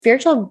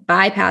spiritual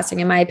bypassing,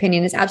 in my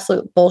opinion, is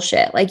absolute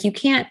bullshit. Like you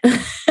can't,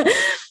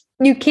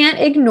 you can't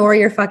ignore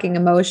your fucking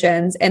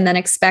emotions and then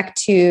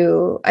expect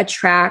to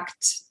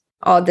attract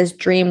all this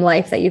dream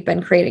life that you've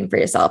been creating for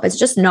yourself. It's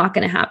just not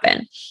going to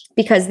happen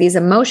because these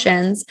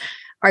emotions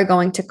are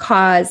going to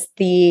cause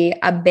the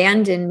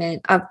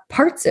abandonment of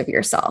parts of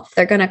yourself.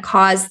 They're going to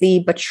cause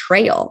the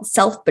betrayal,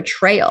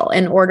 self-betrayal,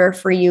 in order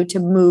for you to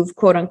move,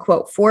 quote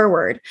unquote,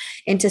 forward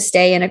and to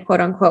stay in a quote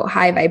unquote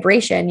high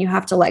vibration. You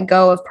have to let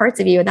go of parts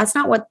of you. And that's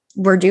not what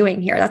we're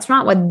doing here. That's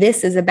not what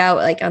this is about.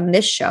 Like on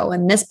this show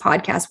and this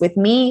podcast with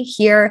me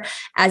here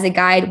as a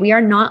guide, we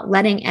are not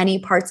letting any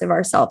parts of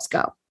ourselves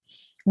go.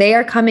 They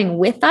are coming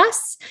with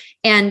us,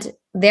 and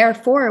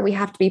therefore we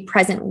have to be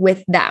present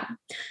with them.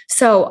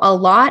 So a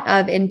lot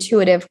of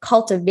intuitive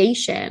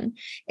cultivation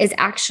is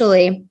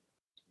actually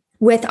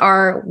with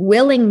our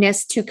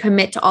willingness to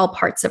commit to all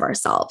parts of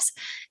ourselves.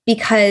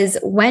 Because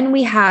when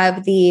we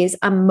have these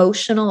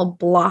emotional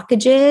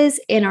blockages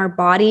in our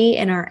body,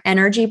 in our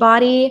energy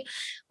body,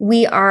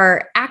 we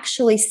are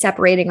actually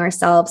separating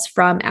ourselves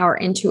from our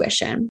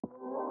intuition.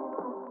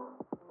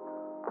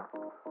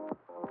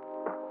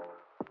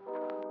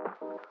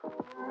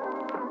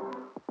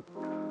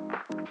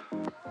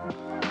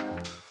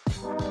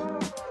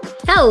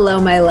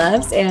 Hello, my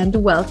loves, and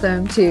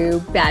welcome to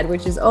Bad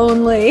Witches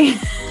Only.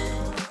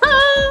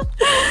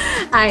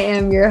 I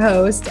am your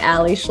host,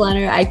 Allie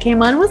Schlenner. I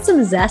came on with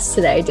some zest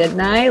today,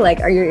 didn't I? Like,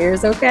 are your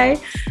ears okay?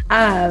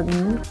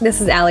 This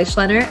is Allie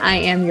Schlenner. I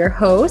am your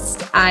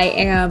host. I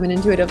am an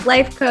intuitive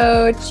life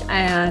coach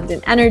and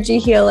an energy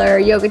healer,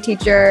 yoga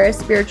teacher,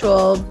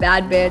 spiritual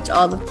bad bitch,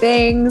 all the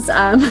things.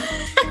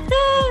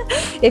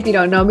 If you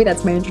don't know me,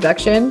 that's my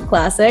introduction,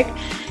 classic.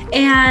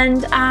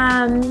 And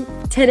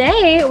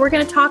today we're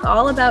going to talk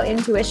all about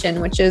intuition,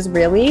 which is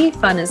really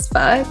fun as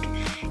fuck.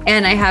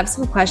 And I have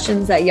some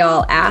questions that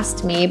y'all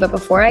asked me, but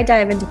before I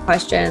dive into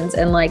questions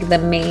and like the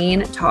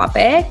main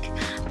topic,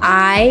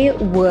 I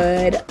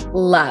would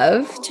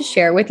love to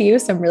share with you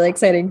some really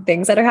exciting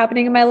things that are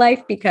happening in my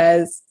life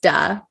because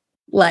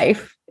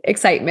life,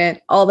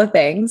 excitement, all the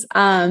things.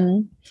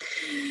 And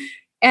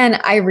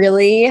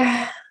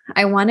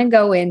I want to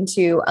go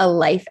into a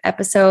life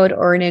episode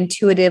or an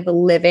intuitive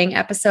living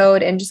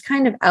episode and just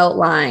kind of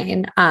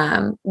outline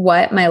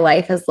what my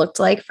life has looked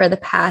like for the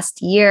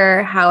past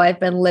year, how I've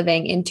been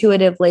living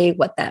intuitively,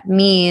 what that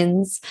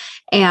means,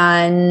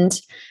 and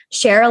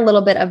share a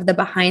little bit of the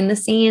behind the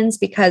scenes,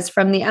 because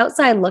from the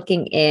outside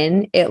looking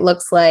in, it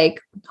looks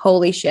like,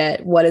 holy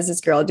shit, what is this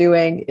girl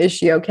doing? Is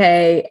she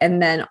okay?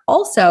 And then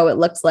also it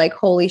looks like,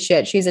 holy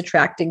shit, she's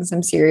attracting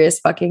some serious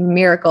fucking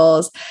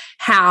miracles.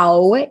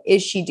 How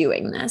is she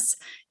doing this?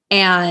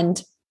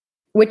 And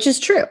which is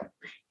true.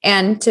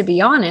 And to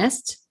be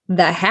honest,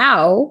 the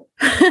how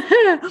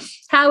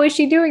is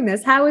she doing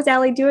this? How is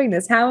Allie doing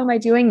this? How am I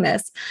doing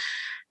this?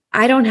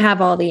 I don't have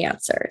all the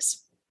answers.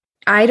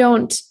 I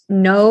don't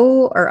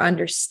know or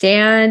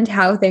understand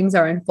how things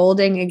are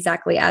unfolding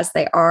exactly as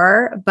they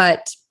are,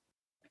 but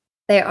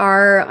they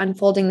are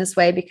unfolding this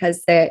way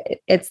because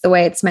it's the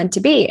way it's meant to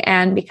be.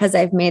 And because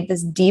I've made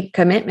this deep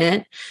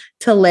commitment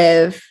to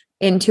live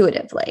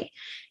intuitively.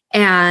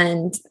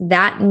 And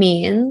that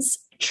means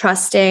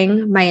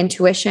trusting my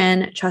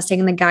intuition,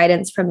 trusting the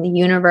guidance from the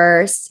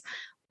universe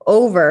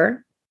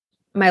over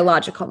my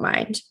logical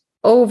mind,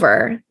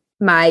 over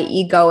my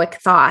egoic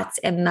thoughts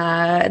and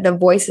the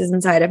voices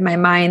inside of my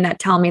mind that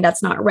tell me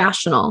that's not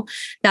rational,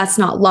 that's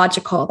not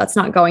logical, that's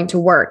not going to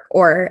work,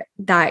 or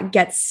that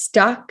gets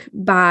stuck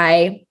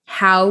by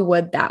how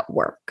would that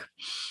work?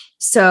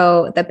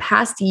 So the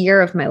past year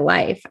of my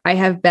life, I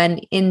have been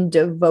in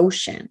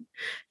devotion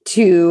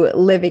to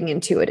living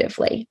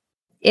intuitively,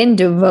 in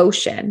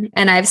devotion.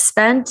 And I've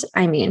spent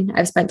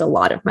a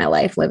lot of my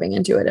life living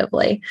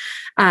intuitively,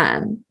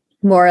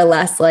 more or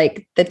less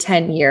like the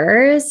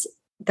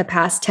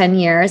past 10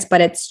 years, but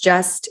it's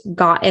just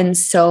gotten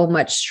so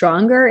much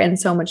stronger and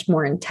so much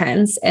more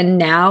intense. And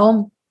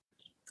now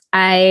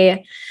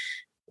I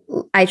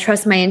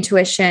trust my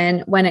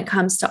intuition when it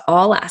comes to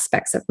all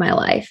aspects of my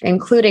life,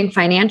 including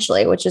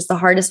financially, which is the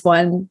hardest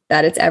one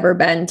that it's ever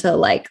been to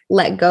like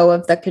let go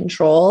of the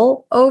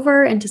control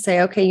over and to say,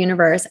 okay,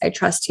 universe, I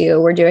trust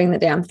you. We're doing the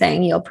damn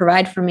thing. You'll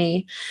provide for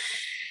me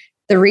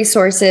the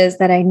resources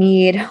that I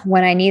need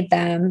when I need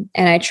them.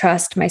 And I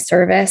trust my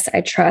service.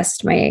 I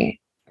trust my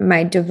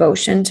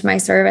devotion to my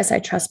service. I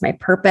trust my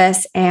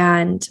purpose,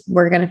 and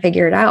we're going to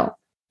figure it out.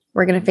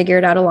 We're going to figure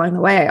it out along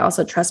the way. I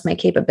also trust my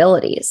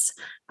capabilities.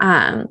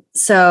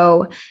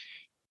 So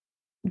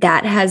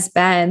it has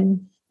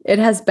been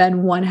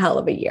one hell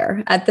of a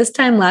year. At this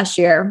time last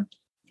year,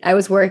 I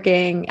was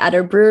working at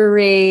a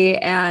brewery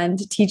and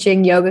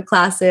teaching yoga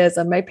classes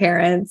on my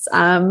parents'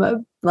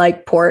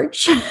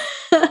 porch.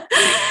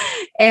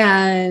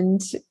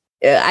 And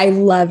I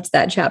loved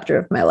that chapter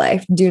of my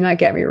life. Do not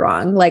get me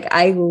wrong. Like,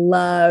 I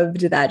loved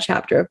that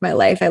chapter of my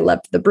life. I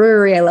loved the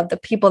brewery. I loved the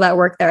people that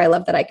worked there. I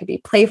loved that I could be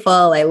playful.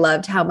 I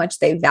loved how much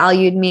they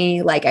valued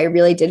me. Like, I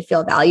really did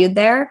feel valued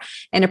there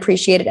and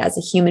appreciated as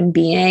a human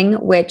being,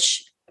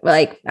 which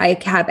like I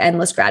have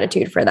endless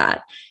gratitude for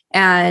that.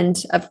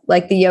 and of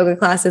like the yoga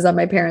classes on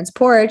my parents'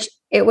 porch,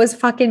 it was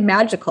fucking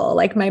magical.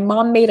 Like my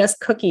mom made us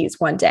cookies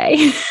one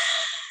day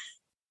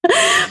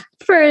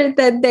for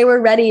that they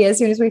were ready as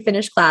soon as we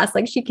finished class.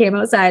 Like she came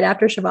outside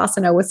after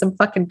Shavasana with some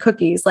fucking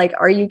cookies. Like,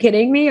 are you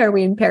kidding me? Are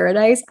we in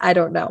paradise? I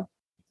don't know.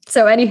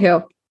 So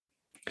anywho,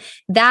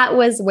 that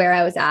was where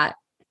I was at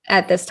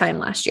this time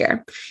last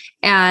year.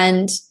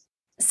 And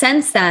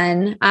since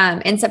then,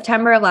 in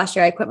September of last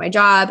year, I quit my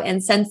job.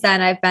 And since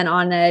then, I've been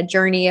on a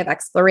journey of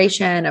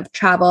exploration, of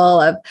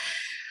travel, of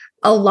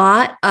a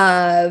lot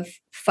of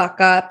fuck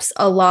ups,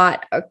 a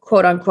lot of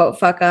quote unquote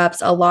fuck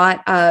ups, a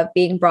lot of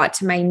being brought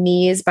to my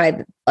knees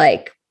by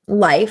like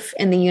life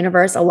and the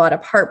universe, a lot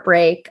of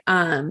heartbreak,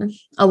 a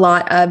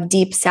lot of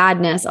deep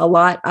sadness, a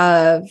lot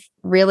of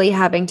really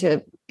having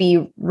to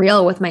be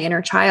real with my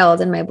inner child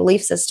and my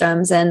belief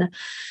systems and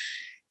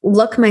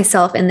look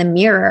myself in the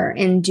mirror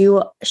and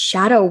do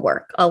shadow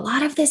work. A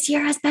lot of this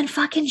year has been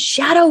fucking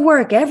shadow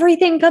work.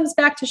 Everything comes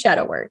back to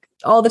shadow work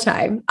all the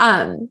time.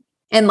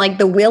 And like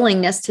the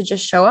willingness to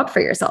just show up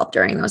for yourself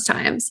during those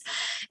times.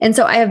 And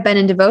so I have been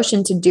in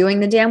devotion to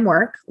doing the damn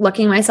work,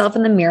 looking myself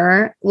in the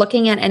mirror,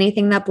 looking at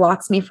anything that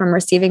blocks me from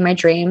receiving my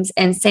dreams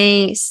and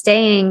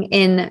staying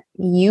in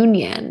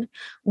union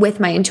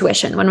with my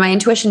intuition. When my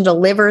intuition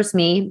delivers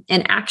me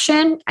an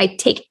action, I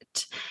take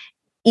it.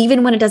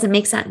 Even when it doesn't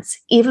make sense,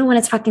 even when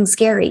it's fucking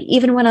scary,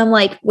 even when I'm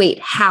like, wait,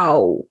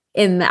 how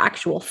in the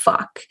actual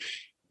fuck?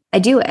 I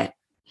do it.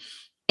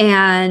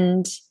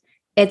 And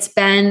it's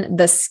been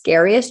the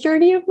scariest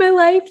journey of my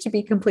life, to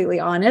be completely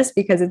honest,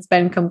 because it's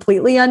been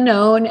completely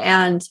unknown.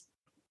 And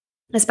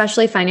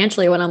especially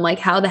financially, when I'm like,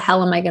 how the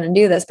hell am I going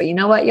to do this? But you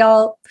know what,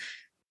 y'all?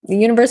 The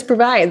universe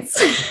provides.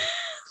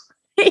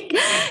 Like,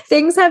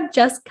 things have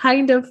just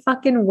kind of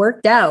fucking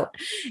worked out.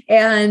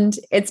 And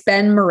it's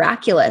been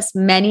miraculous,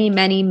 many,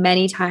 many,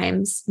 many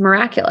times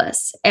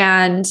miraculous.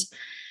 And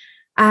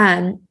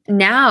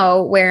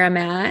now where I'm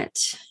at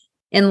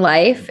in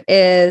life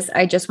is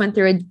I just went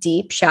through a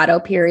deep shadow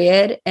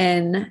period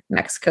in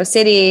Mexico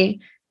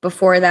City.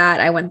 Before that,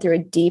 I went through a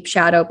deep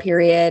shadow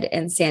period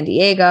in San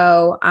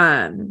Diego.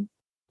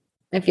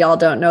 If y'all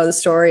don't know the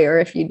story, or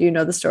if you do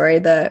know the story,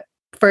 the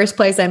first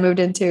place I moved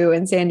into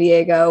in San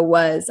Diego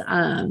was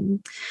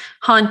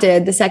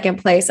haunted. The second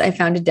place, I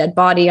found a dead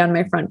body on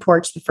my front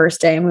porch the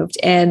first day I moved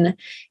in,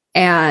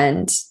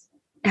 and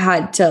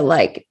had to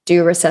like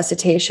do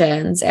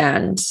resuscitations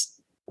and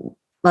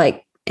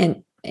like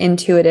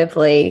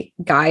intuitively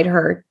guide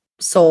her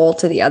soul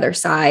to the other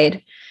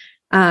side.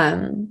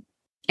 And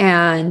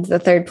the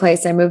third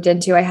place I moved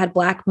into, I had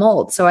black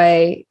mold. So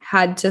I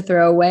had to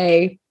throw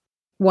away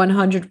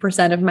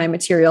 100% of my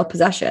material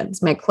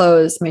possessions, my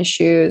clothes, my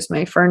shoes,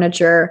 my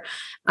furniture,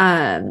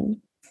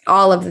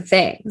 all of the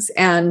things.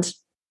 And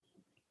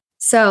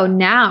so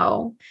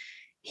now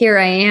here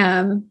I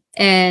am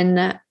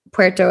in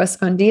Puerto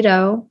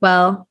Escondido.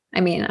 Well, I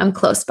mean, I'm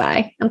close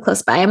by.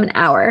 I'm an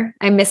hour.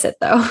 I miss it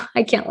though.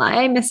 I can't lie.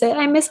 I miss it.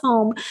 I miss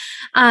home.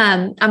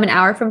 I'm an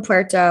hour from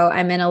Puerto.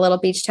 I'm in a little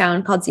beach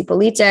town called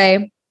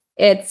Zipolite.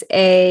 It's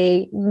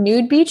a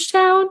nude beach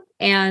town,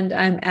 and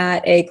I'm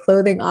at a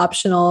clothing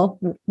optional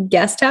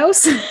guest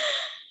house.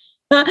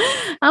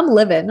 I'm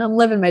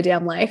living my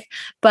damn life.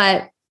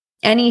 But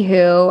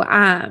anywho,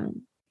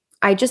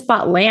 I just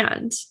bought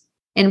land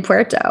in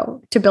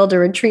Puerto to build a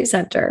retreat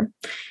center.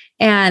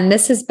 And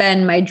this has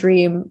been my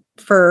dream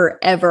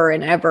forever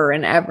and ever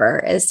and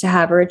ever, is to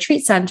have a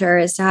retreat center,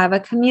 is to have a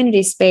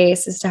community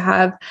space, is to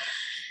have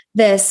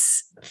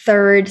this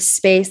third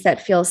space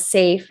that feels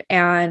safe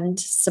and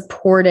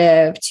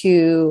supportive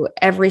to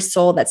every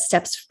soul that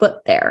steps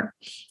foot there.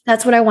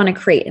 That's what I want to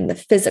create in the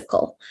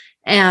physical.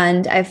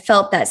 And I've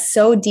felt that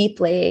so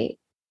deeply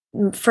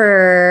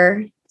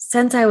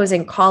since I was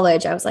in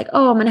college. I was like,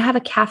 oh, I'm going to have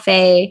a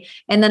cafe.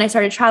 And then I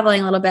started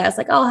traveling a little bit. I was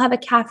like, oh, I'll have a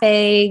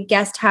cafe,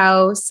 guest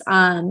house.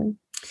 And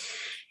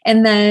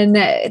then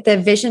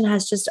the vision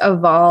has just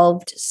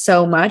evolved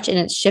so much, and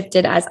it's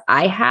shifted as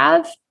I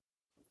have,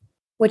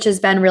 which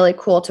has been really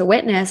cool to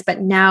witness.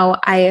 But now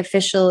I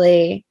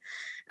officially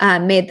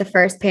made the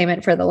first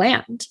payment for the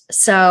land.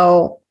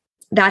 So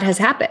that has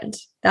happened.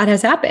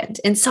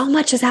 And so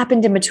much has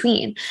happened in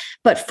between.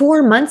 But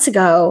 4 months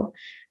ago,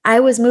 I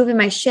was moving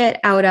my shit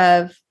out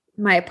of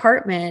my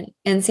apartment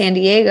in San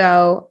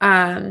Diego,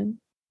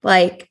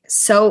 like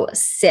so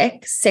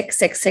sick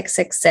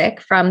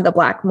from the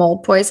black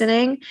mold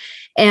poisoning.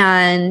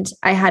 And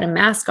I had a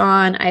mask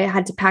on. I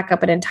had to pack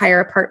up an entire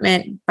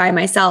apartment by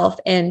myself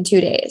in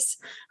 2 days,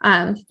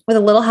 with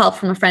a little help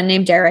from a friend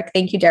named Derek.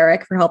 Thank you,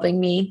 Derek, for helping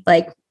me.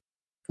 Like,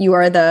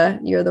 you're the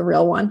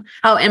real one.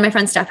 Oh, and my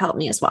friend Steph helped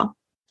me as well.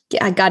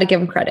 Yeah, I got to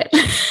give him credit.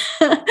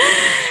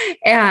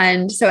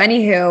 And so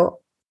anywho,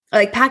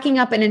 like packing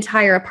up an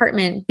entire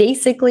apartment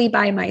basically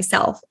by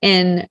myself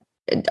in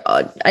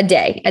a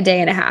day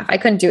and a half. I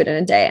couldn't do it in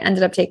a day. It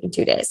ended up taking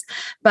 2 days.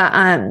 But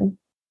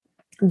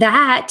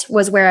that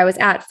was where I was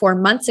at 4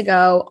 months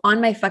ago,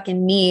 on my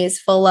fucking knees,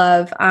 full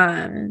of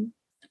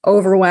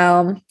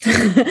overwhelm.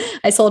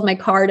 I sold my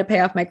car to pay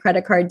off my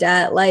credit card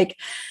debt. Like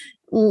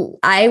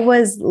I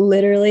was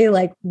literally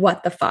like,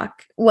 what the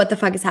fuck? What the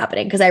fuck is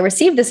happening? Because I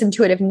received this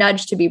intuitive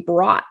nudge to be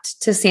brought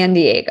to San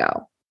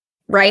Diego,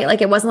 right?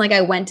 Like it wasn't like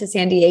I went to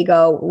San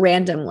Diego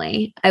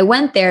randomly. I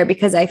went there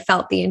because I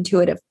felt the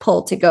intuitive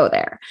pull to go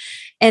there.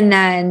 And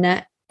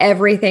then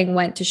everything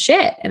went to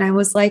shit. And I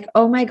was like,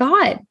 oh my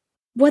God,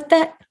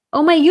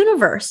 oh my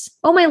universe,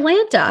 oh my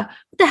Lanta,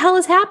 what the hell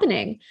is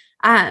happening?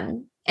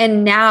 And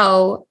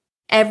now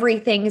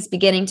everything is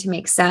beginning to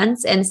make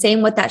sense. And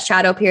same with that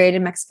shadow period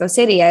in Mexico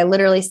City. I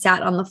literally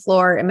sat on the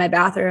floor in my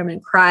bathroom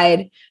and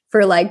cried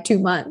for like 2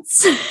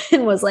 months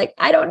and was like,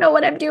 I don't know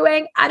what I'm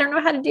doing. I don't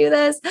know how to do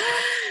this.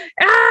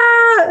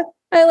 I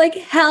like,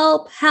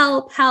 help.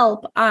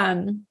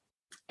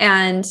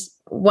 And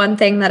one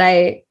thing that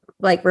I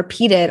like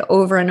repeated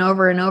over and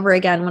over and over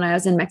again when I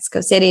was in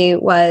Mexico City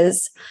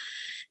was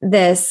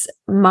this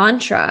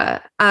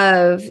mantra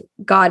of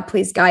God,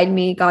 please guide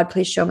me. God,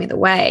 please show me the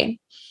way.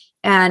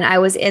 And I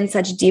was in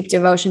such deep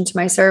devotion to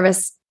my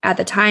service at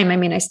the time. I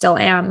mean, I still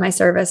am. My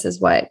service is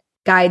what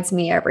guides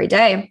me every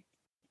day.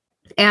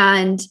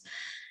 And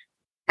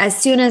as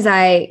soon as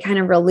I kind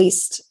of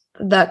released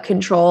the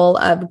control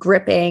of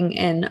gripping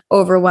and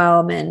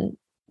overwhelm and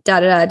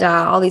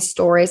all these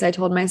stories I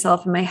told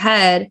myself in my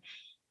head,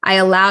 I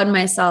allowed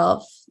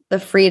myself the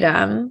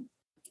freedom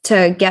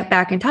to get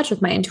back in touch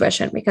with my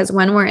intuition. Because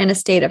when we're in a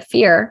state of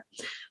fear,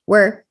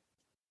 we're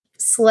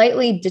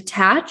slightly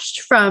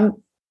detached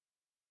from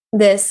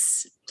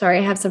this. Sorry,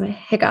 I have some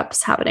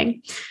hiccups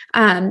happening.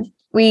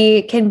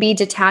 We can be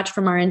detached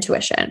from our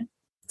intuition.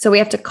 So we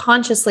have to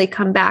consciously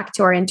come back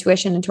to our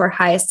intuition and to our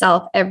highest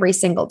self every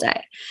single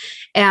day.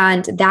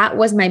 And that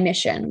was my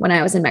mission when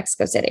I was in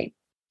Mexico City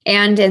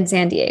and in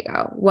San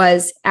Diego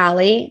was,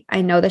 Allie,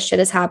 I know this shit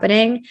is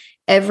happening.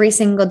 Every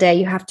single day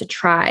you have to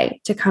try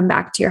to come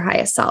back to your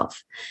highest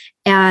self.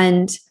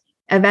 And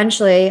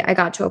eventually I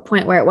got to a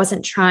point where it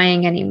wasn't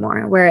trying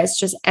anymore, where it's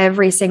just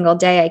every single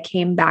day I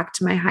came back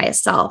to my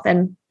highest self.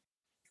 And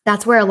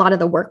that's where a lot of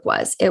the work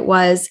was. It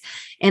was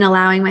in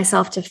allowing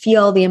myself to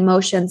feel the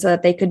emotions so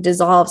that they could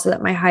dissolve so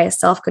that my highest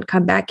self could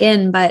come back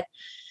in. But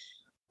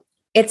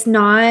it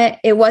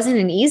wasn't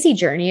an easy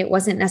journey. It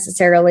wasn't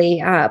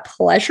necessarily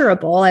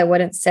pleasurable. I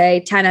wouldn't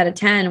say 10 out of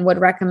 10 would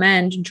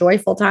recommend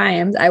joyful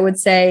times. I would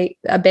say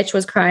a bitch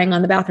was crying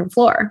on the bathroom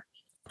floor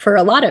for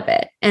a lot of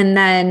it. And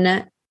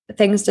then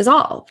things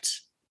dissolved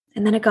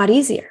and then it got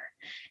easier.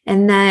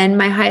 And then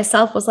my highest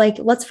self was like,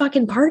 let's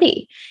fucking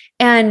party.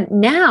 And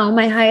now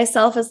my highest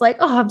self is like,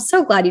 oh, I'm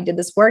so glad you did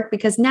this work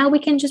because now we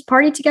can just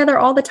party together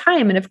all the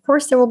time. And of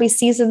course, there will be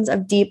seasons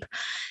of deep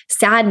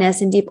sadness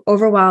and deep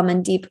overwhelm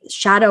and deep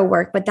shadow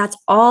work, but that's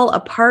all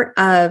a part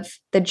of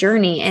the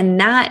journey. And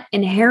that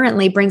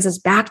inherently brings us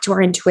back to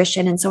our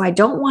intuition. And so I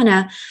don't want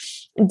to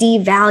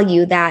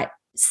devalue that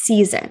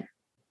season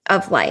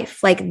of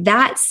life. Like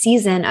that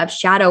season of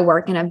shadow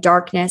work and of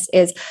darkness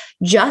is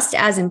just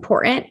as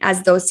important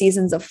as those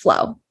seasons of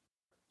flow.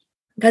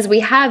 Because we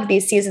have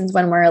these seasons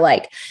when we're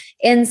like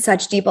in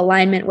such deep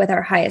alignment with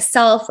our highest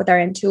self, with our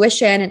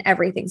intuition, and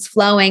everything's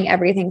flowing,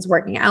 everything's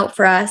working out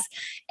for us.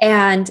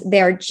 And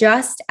they're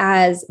just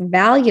as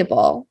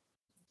valuable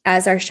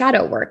as our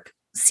shadow work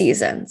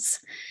seasons.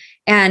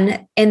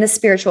 And in the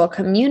spiritual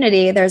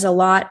community, there's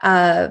not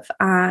a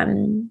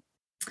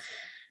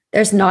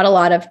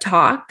lot of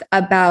talk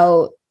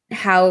about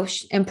how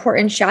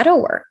important shadow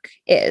work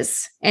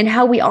is and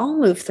how we all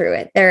move through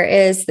it. There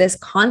is this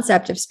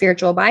concept of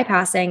spiritual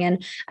bypassing.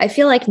 And I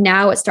feel like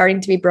now it's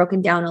starting to be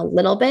broken down a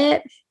little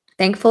bit,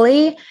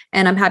 thankfully.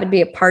 And I'm happy to be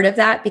a part of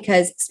that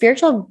because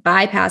spiritual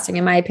bypassing,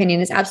 in my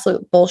opinion, is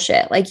absolute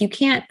bullshit. Like you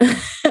can't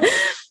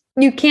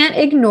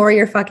ignore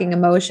your fucking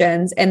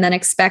emotions and then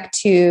expect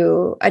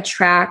to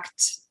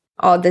attract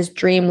all this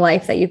dream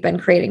life that you've been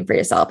creating for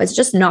yourself. It's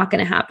just not going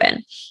to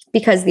happen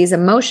because these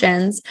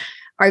emotions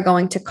are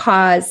going to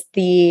cause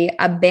the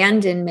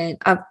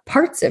abandonment of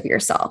parts of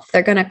yourself.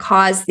 They're going to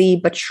cause the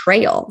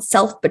betrayal,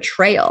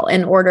 self-betrayal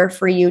in order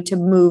for you to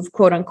move,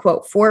 quote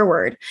unquote,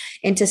 forward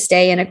and to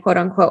stay in a quote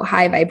unquote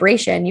high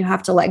vibration. You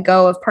have to let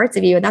go of parts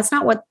of you. And that's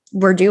not what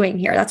we're doing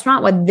here. That's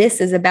not what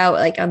this is about.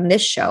 Like on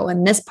this show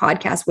and this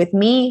podcast with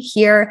me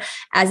here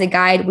as a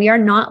guide, we are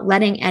not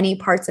letting any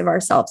parts of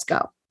ourselves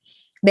go.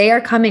 They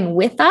are coming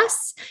with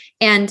us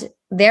and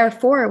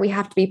therefore, we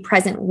have to be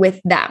present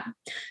with them.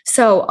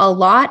 So a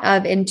lot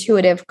of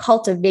intuitive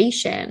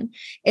cultivation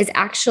is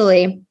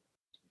actually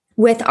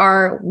with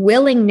our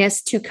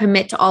willingness to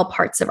commit to all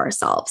parts of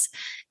ourselves.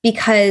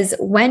 Because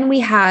when we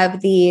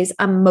have these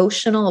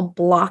emotional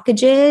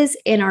blockages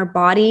in our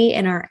body,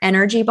 in our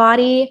energy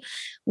body,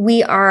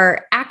 we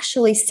are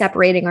actually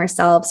separating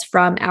ourselves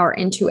from our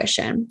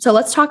intuition. So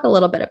let's talk a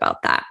little bit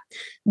about that.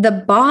 The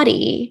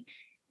body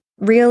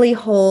really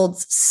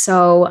holds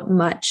so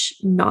much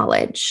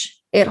knowledge.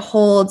 It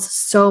holds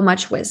so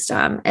much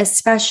wisdom,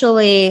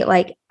 especially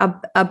like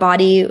a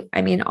body.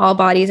 I mean, all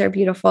bodies are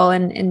beautiful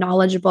and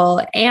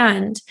knowledgeable.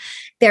 And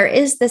there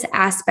is this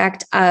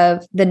aspect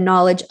of the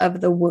knowledge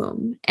of the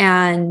womb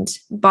and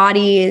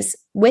bodies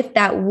with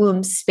that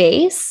womb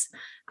space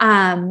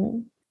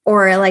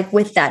or like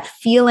with that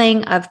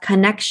feeling of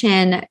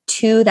connection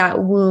to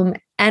that womb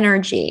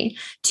energy,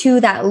 to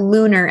that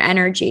lunar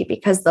energy,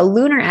 because the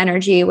lunar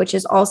energy, which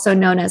is also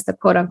known as the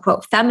quote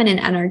unquote feminine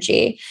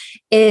energy,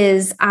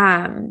 is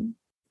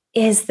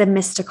the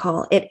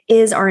mystical. It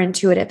is our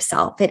intuitive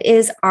self. It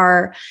is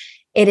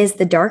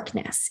the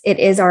darkness. It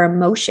is our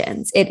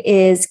emotions. It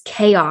is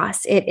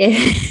chaos. It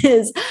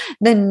is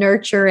the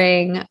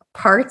nurturing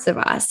parts of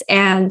us.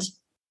 And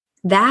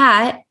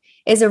that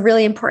is a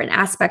really important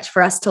aspect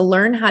for us to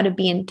learn how to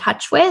be in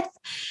touch with.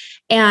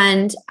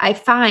 And I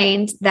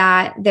find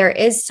that there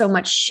is so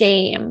much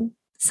shame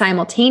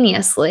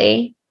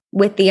simultaneously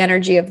with the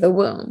energy of the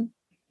womb,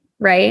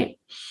 right?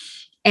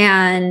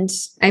 And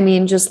I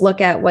mean, just look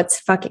at what's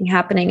fucking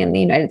happening in the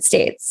United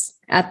States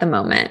at the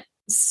moment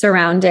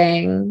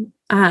surrounding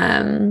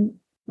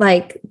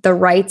like the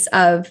rights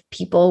of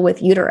people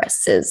with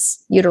uteruses.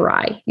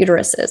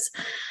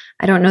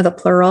 I don't know the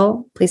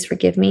plural, please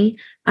forgive me.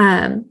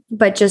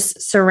 But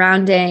just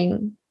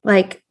surrounding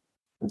like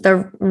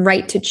the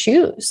right to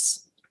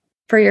choose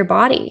for your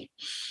body.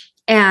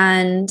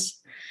 And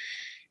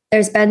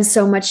there's been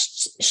so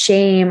much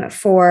shame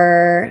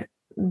for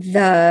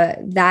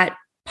that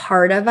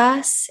part of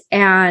us.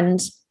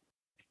 And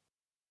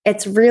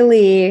it's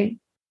really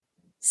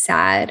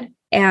sad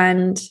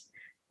and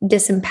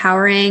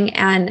disempowering.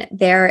 And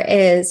there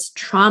is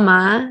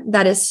trauma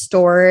that is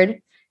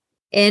stored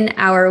in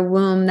our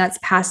womb that's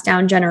passed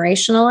down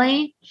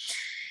generationally.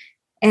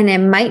 And it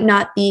might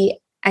not be,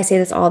 I say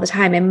this all the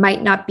time, it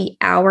might not be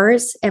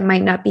ours. It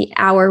might not be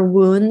our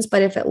wounds,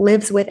 but if it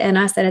lives within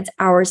us, then it's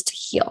ours to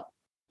heal.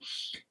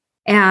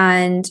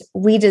 And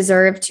we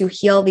deserve to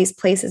heal these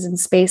places and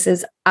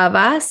spaces of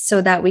us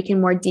so that we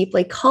can more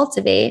deeply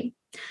cultivate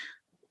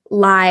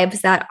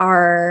lives that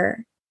are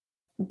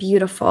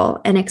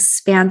beautiful and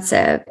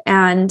expansive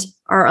and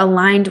are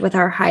aligned with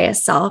our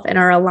highest self and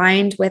are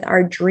aligned with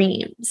our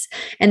dreams.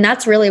 And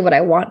that's really what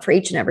I want for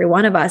each and every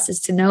one of us, is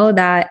to know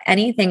that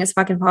anything is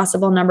fucking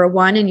possible, number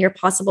one, and you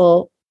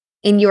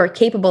are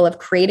capable of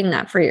creating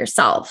that for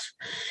yourself.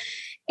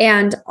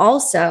 And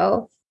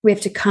also, we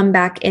have to come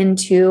back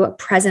into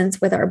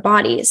presence with our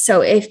bodies.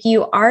 So if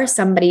you are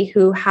somebody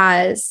who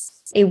has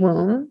a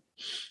womb,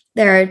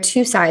 there are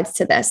two sides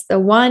to this. The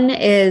one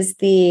is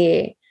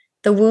the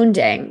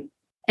wounding,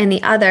 and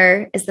the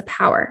other is the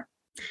power.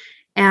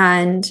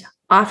 And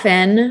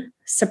often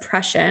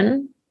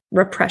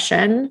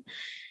repression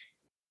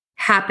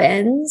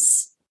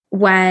happens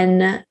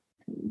when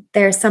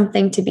there's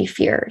something to be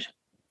feared.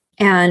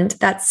 And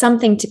that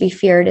something to be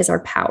feared is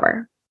our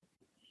power.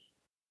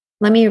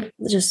 Let me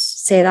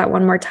just say that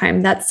one more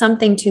time. That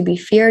something to be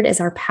feared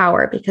is our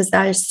power, because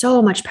that is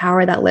so much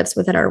power that lives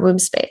within our womb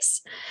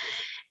space.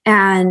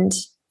 And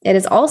it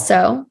is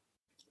also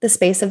the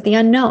space of the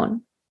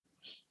unknown.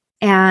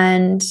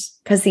 And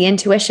because the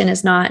intuition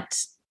is not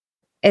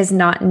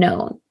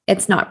known,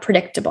 it's not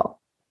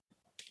predictable,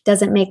 it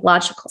doesn't make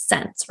logical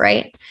sense,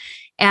 right?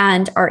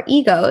 And our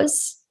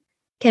egos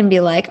can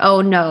be like,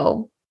 oh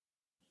no,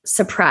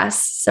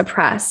 suppress.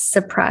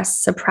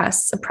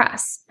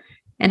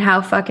 And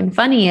how fucking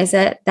funny is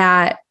it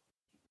that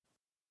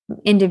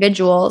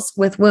individuals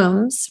with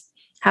wombs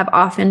have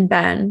often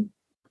been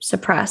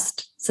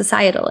suppressed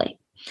societally?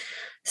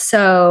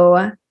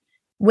 So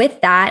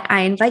with that,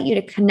 I invite you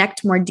to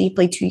connect more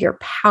deeply to your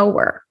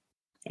power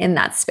in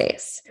that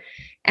space.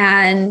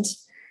 And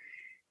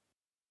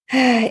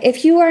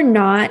if you are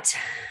not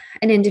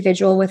an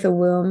individual with a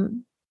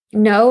womb,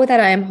 know that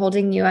I am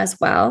holding you as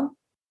well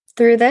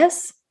through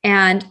this.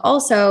 And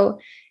also,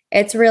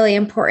 it's really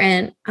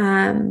important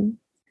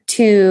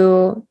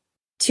to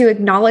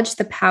acknowledge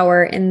the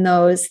power in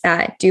those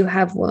that do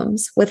have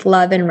wombs with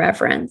love and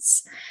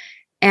reverence,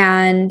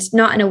 and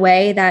not in a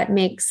way that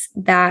makes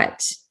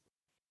that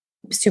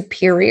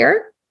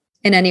superior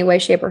in any way,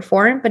 shape, or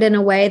form, but in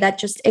a way that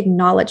just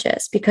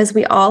acknowledges, because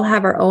we all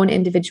have our own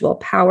individual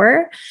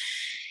power.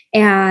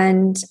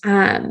 And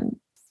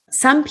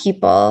some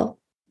people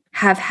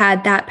have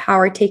had that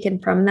power taken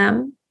from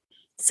them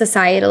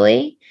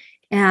societally.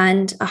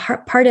 And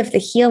part of the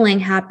healing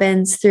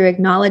happens through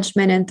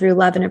acknowledgement and through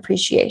love and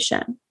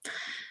appreciation.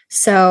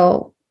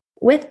 So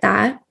with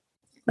that,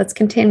 let's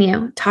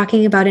continue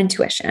talking about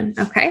intuition.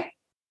 Okay.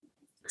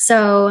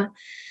 So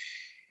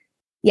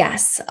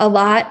yes, a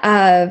lot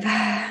of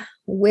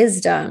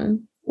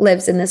wisdom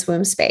lives in this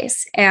womb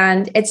space,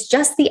 and it's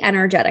just the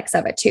energetics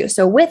of it too.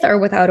 So with or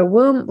without a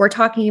womb, we're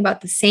talking about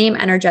the same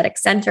energetic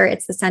center.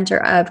 It's the center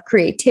of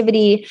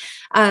creativity,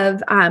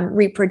 of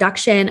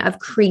reproduction, of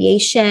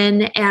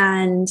creation.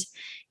 And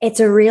it's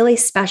a really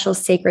special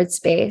sacred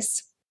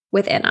space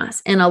within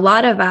us. And a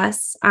lot of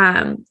us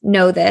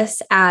know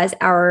this as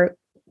our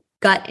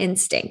gut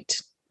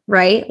instinct,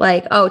 right?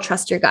 Like, oh,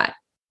 trust your gut.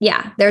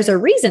 Yeah, there's a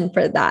reason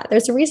for that.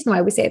 There's a reason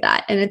why we say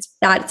that. And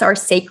that's our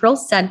sacral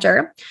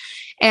center.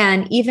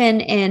 And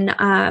even in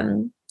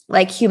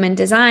like human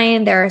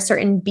design, there are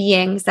certain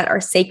beings that are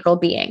sacral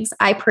beings.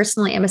 I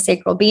personally am a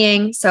sacral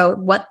being. So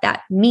what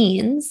that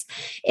means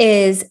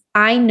is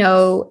I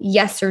know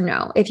yes or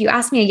no. If you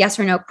ask me a yes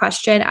or no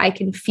question, I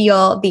can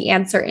feel the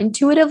answer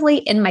intuitively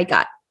in my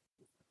gut.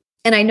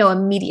 And I know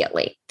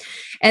immediately.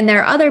 And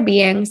there are other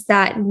beings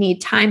that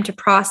need time to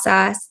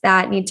process,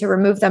 that need to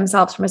remove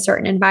themselves from a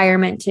certain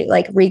environment to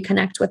like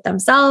reconnect with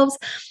themselves.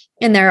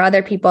 And there are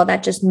other people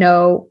that just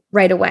know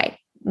right away.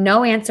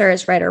 No answer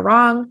is right or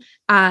wrong.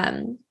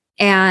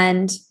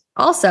 And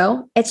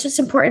also, it's just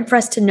important for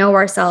us to know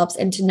ourselves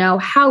and to know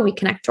how we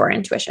connect to our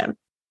intuition.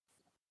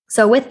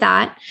 So with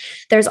that,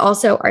 there's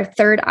also our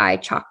third eye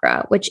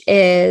chakra, which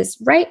is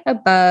right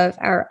above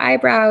our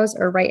eyebrows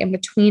or right in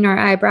between our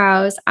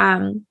eyebrows.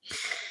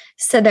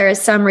 So there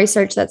is some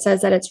research that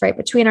says that it's right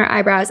between our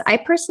eyebrows. I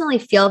personally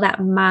feel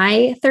that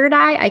my third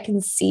eye, I can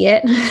see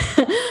it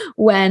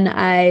when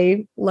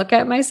I look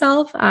at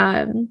myself,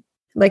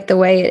 like the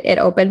way it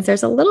opens.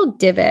 There's a little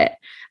divot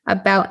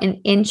about an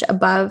inch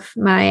above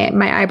my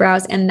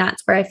eyebrows. And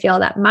that's where I feel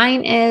that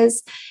mine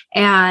is.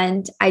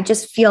 And I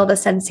just feel the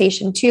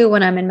sensation too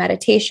when I'm in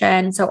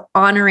meditation. So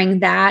honoring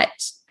that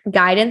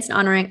guidance and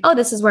honoring, oh,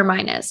 this is where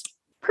mine is.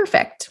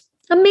 Perfect.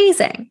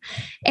 Amazing.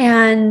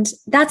 And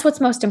that's what's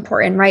most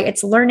important, right?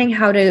 It's learning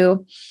how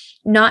to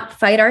not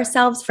fight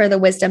ourselves for the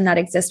wisdom that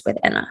exists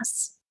within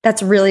us.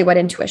 That's really what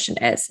intuition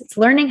is. It's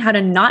learning how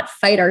to not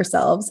fight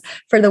ourselves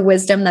for the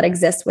wisdom that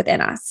exists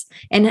within us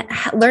and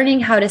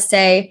learning how to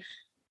say,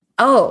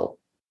 oh,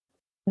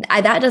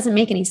 that doesn't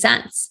make any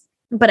sense,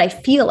 but I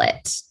feel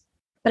it.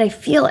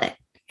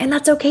 And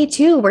that's okay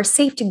too. We're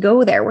safe to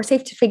go there. We're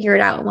safe to figure it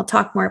out. And we'll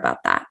talk more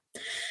about that.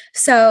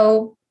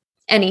 So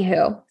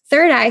anywho,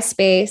 third eye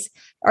space.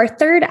 Our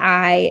third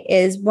eye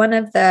is one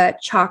of the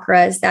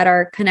chakras that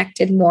are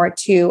connected more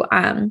to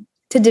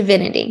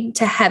divinity,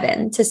 to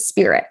heaven, to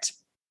spirit.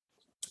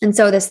 And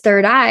so this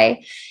third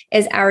eye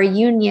is our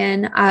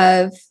union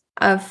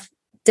of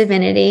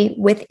divinity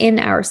within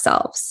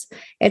ourselves.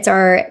 It's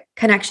our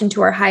connection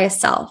to our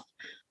highest self.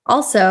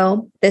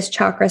 Also, this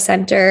chakra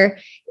center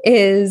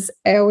is,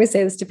 I always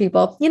say this to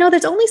people,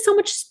 there's only so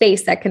much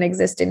space that can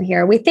exist in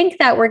here. We think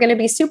that we're going to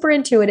be super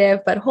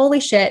intuitive, but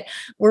holy shit,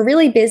 we're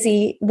really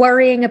busy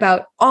worrying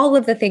about all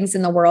of the things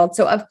in the world.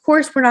 So of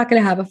course, we're not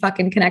going to have a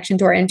fucking connection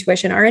to our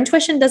intuition. Our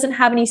intuition doesn't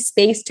have any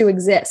space to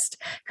exist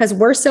because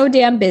we're so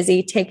damn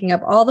busy taking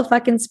up all the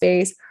fucking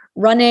space,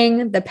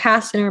 running the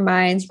past in our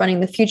minds, running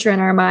the future in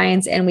our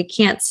minds. And we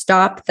can't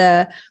stop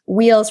the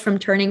wheels from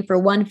turning for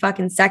one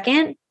fucking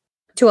second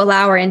to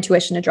allow our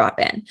intuition to drop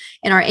in.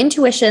 And our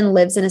intuition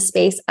lives in a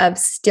space of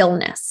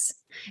stillness.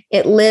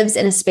 It lives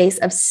in a space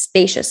of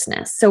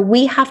spaciousness. So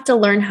we have to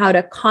learn how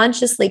to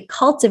consciously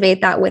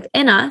cultivate that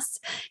within us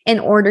in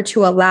order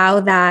to allow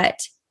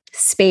that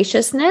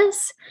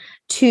spaciousness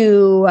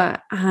to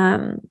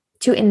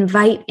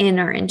invite in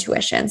our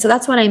intuition. So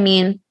that's what I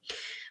mean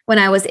when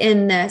I was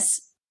in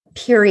this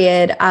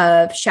period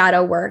of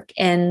shadow work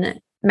in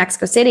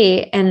Mexico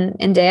City and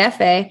in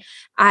DF.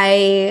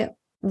 I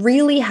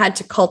really had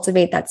to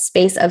cultivate that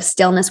space of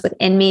stillness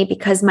within me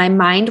because my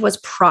mind was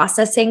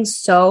processing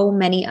so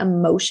many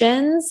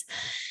emotions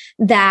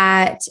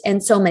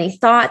and so many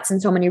thoughts and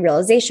so many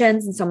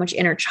realizations and so much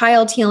inner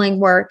child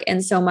healing work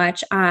and so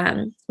much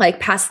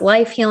like past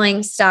life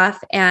healing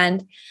stuff.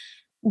 And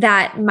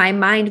that my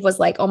mind was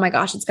like, oh my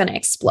gosh, it's going to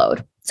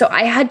explode. So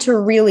I had to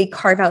really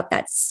carve out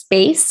that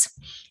space.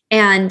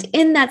 And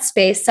in that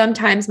space,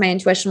 sometimes my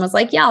intuition was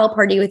like, yeah, I'll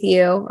party with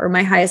you. Or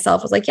my highest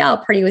self was like, yeah,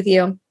 I'll party with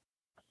you.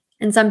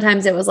 And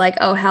sometimes it was like,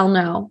 oh, hell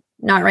no,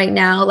 not right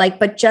now.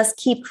 But just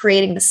keep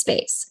creating the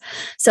space.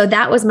 So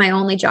that was my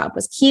only job,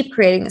 was keep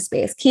creating the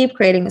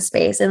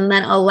space, and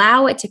then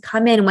allow it to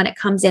come in when it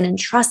comes in and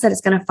trust that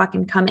it's going to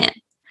fucking come in.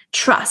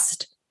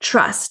 Trust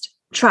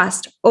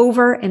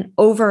over and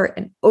over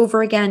and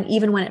over again,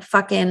 even when it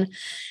fucking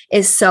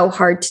is so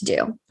hard to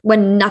do,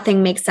 when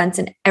nothing makes sense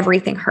and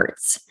everything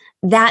hurts.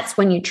 That's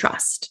when you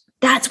trust.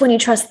 That's when you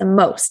trust the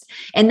most.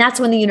 And that's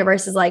when the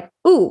universe is like,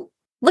 ooh,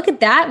 look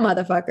at that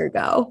motherfucker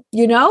go,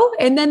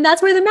 and then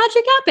that's where the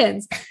magic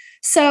happens.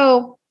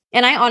 So,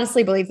 and I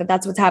honestly believe that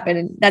that's what's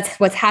happening. That's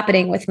what's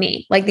happening with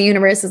me. Like the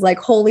universe is like,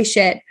 holy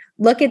shit,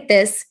 look at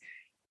this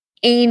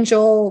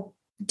angel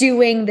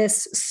doing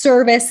this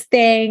service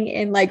thing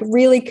and like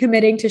really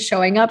committing to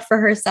showing up for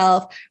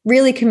herself,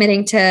 really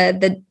committing to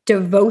the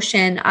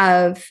devotion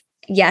of,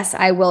 yes,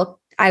 I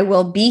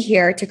will be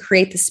here to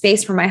create the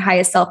space for my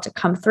highest self to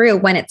come through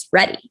when it's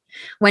ready,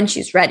 when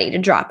she's ready to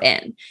drop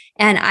in.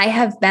 And I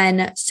have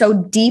been so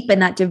deep in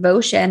that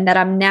devotion that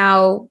I'm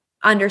now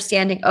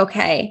understanding,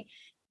 okay,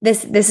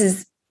 this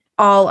is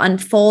all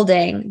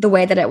unfolding the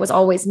way that it was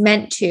always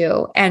meant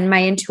to. And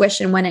my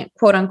intuition, when it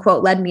quote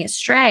unquote led me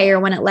astray or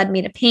when it led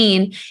me to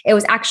pain, it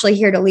was actually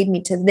here to lead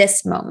me to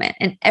this moment,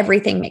 and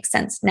everything makes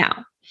sense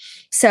now.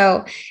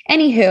 So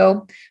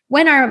anywho,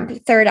 when our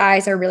third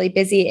eyes are really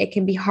busy, it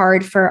can be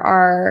hard for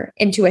our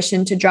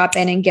intuition to drop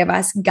in and give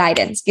us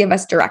guidance, give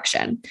us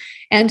direction.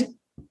 And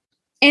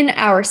in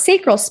our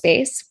sacral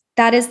space,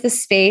 that is the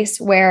space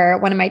where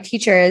one of my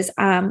teachers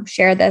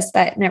shared this,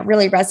 and it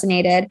really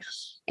resonated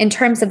in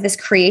terms of this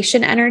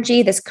creation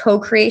energy, this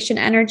co-creation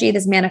energy,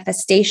 this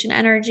manifestation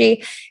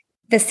energy.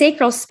 The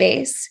sacral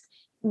space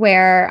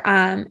where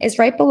is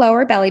right below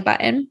our belly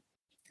button.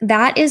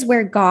 That is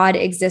where God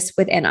exists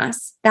within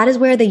us. That is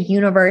where the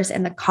universe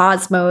and the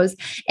cosmos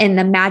and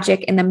the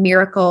magic and the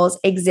miracles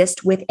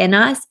exist within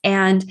us.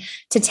 And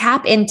to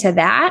tap into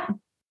that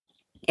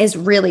is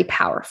really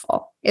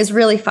powerful, is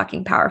really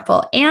fucking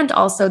powerful. And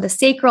also the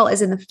sacral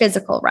is in the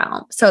physical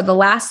realm. So the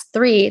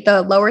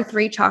lower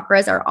three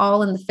chakras are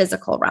all in the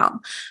physical realm.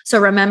 So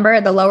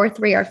remember, the lower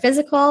three are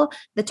physical.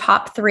 The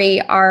top three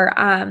are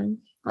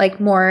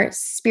like more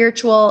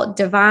spiritual,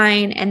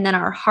 divine, and then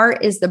our heart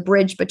is the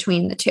bridge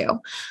between the two.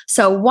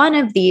 So one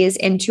of these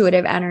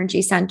intuitive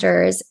energy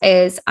centers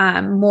is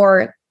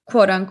more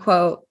quote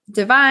unquote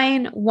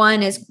divine.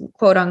 One is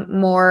quote unquote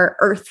more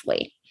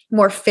earthly,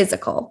 more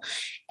physical.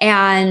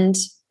 And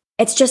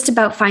it's just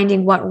about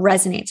finding what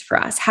resonates for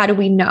us. How do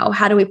we know?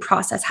 How do we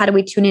process? How do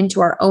we tune into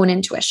our own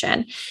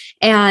intuition?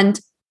 And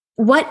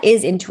what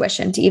is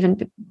intuition to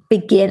even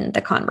begin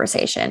the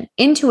conversation?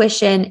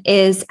 Intuition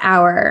is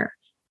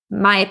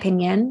my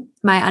opinion,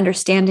 my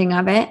understanding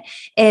of it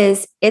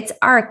is it's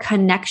our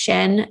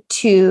connection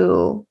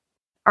to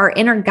our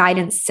inner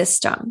guidance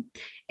system.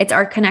 It's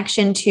our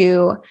connection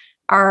to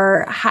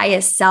our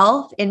highest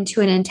self, into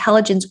an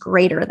intelligence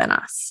greater than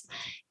us.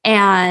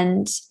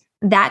 And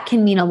that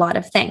can mean a lot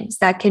of things.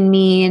 That can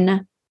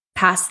mean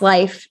past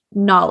life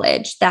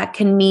knowledge. That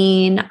can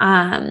mean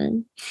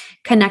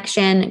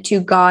connection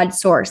to God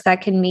source.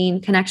 That can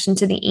mean connection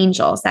to the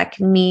angels. That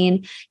can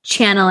mean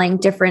channeling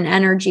different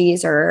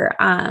energies or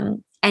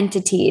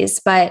entities,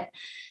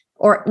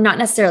 or not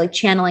necessarily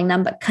channeling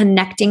them, but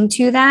connecting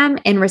to them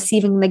and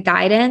receiving the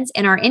guidance.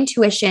 And our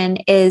intuition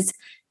is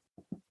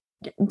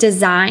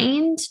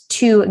designed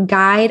to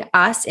guide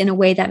us in a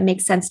way that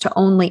makes sense to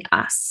only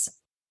us,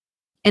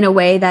 in a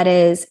way that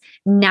is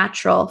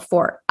natural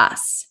for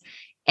us.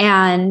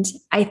 And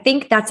I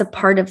think that's a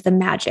part of the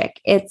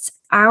magic. It's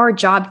our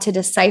job to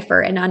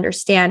decipher and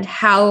understand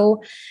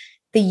how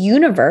the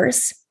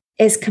universe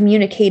is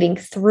communicating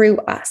through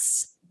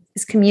us,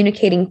 is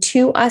communicating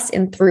to us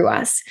and through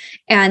us.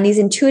 And these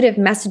intuitive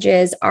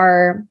messages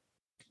are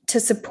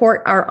to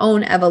support our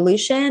own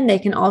evolution. They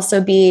can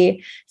also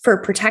be for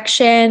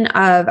protection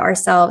of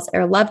ourselves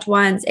or loved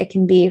ones. It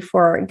can be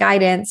for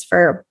guidance,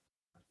 for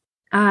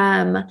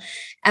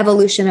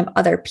evolution of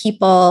other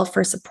people,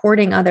 for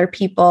supporting other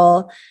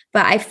people.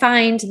 But I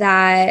find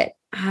that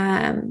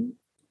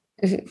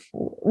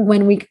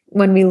when we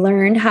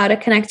learn how to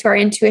connect to our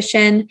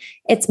intuition,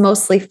 it's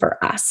mostly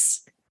for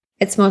us.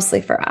 It's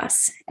mostly for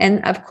us.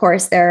 And of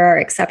course, there are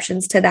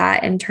exceptions to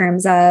that in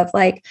terms of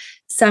like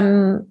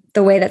the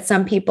way that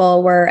some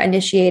people were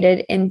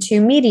initiated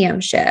into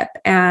mediumship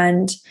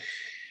and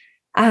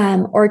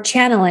or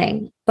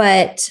channeling.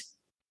 But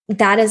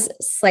that is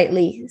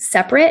slightly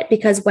separate,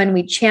 because when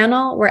we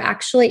channel, we're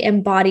actually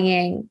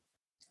embodying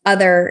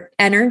other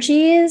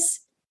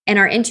energies, and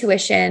our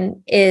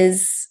intuition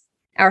is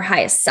our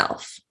highest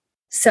self.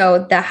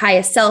 So the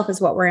highest self is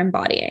what we're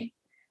embodying.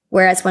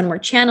 Whereas when we're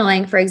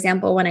channeling, for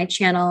example, when I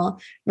channel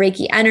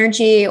Reiki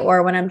energy,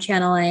 or when I'm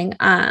channeling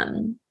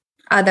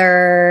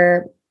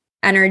other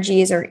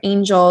energies or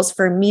angels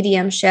for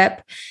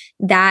mediumship,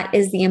 that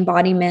is the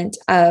embodiment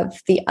of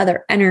the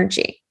other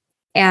energy.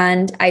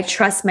 And I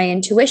trust my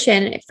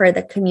intuition for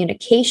the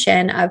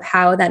communication of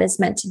how that is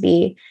meant to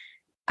be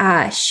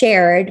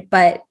shared,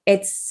 but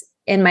it's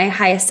in my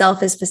highest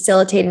self is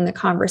facilitating the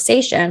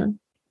conversation,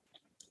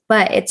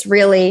 but it's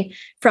really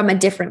from a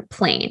different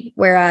plane.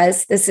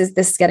 Whereas this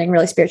is getting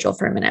really spiritual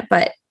for a minute,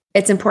 but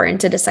it's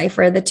important to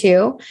decipher the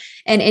two.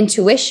 And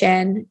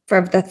intuition for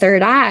the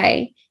third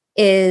eye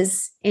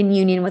is in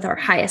union with our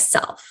highest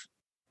self.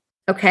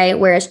 Okay.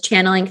 Whereas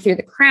channeling through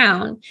the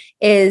crown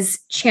is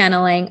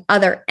channeling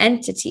other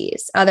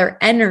entities, other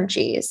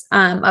energies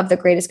of the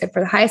greatest good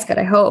for the highest good,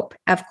 I hope,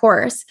 of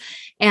course,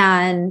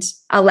 and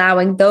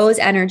allowing those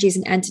energies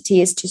and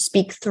entities to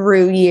speak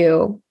through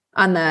you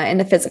in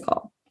the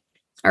physical.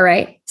 All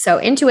right. So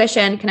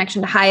intuition,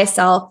 connection to highest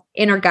self,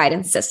 inner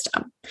guidance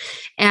system,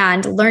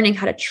 and learning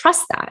how to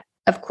trust that,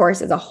 of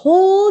course, is a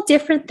whole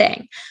different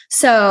thing.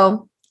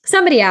 So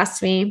somebody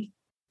asked me,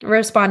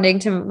 responding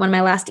to one of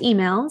my last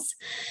emails,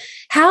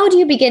 how do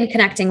you begin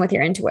connecting with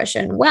your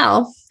intuition?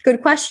 Well,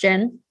 good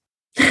question.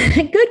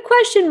 Good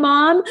question,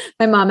 Mom.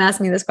 My mom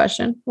asked me this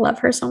question. Love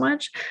her so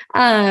much.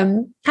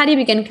 How do you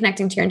begin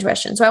connecting to your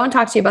intuition? So I want to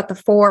talk to you about the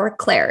 4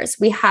 clairs.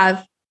 We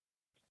have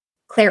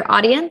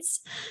clairaudience,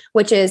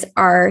 which is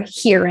our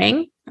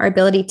hearing, our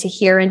ability to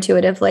hear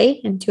intuitively,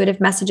 intuitive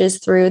messages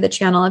through the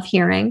channel of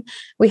hearing.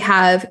 We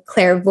have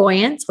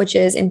clairvoyance, which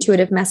is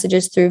intuitive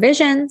messages through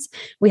visions.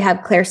 We have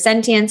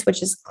clairsentience,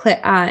 which is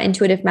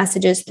intuitive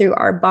messages through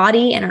our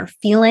body and our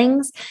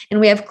feelings. And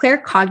we have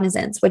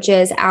claircognizance, which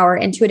is our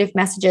intuitive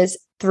messages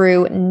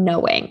through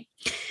knowing,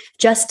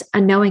 just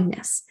a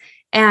knowingness.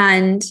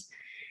 And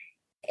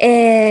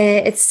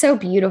it's so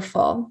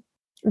beautiful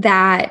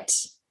that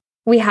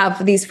we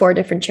have these 4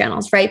 different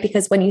channels, right?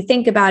 Because when you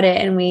think about it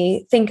and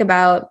we think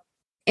about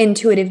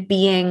intuitive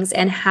beings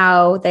and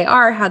how they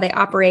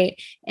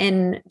operate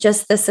in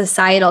just the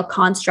societal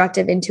construct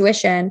of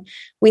intuition,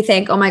 we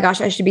think, oh my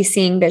gosh, I should be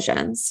seeing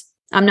visions.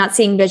 I'm not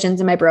seeing visions.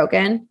 Am I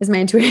broken? Is my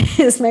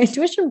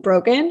intuition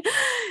broken?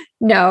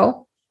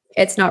 No,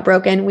 it's not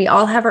broken. We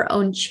all have our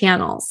own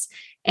channels.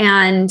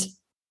 And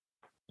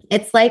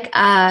it's like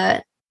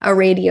a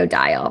radio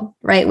dial,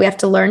 right? We have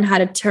to learn how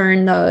to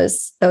turn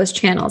those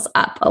channels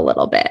up a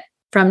little bit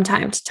from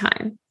time to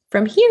time,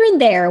 from here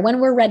and there when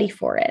we're ready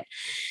for it.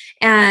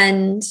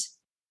 And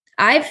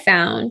I've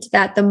found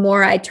that the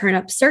more I turn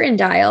up certain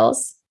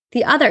dials,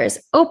 the others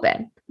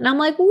open. And I'm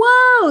like,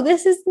 whoa,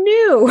 this is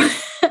new.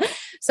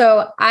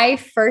 So I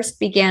first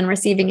began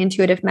receiving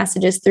intuitive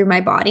messages through my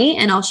body,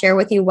 and I'll share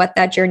with you what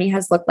that journey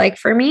has looked like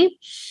for me.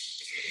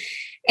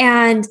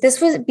 And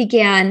this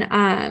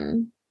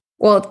began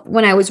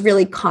when I was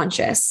really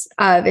conscious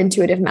of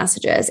intuitive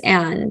messages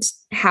and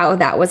how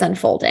that was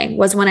unfolding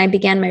was when I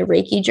began my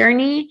Reiki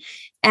journey.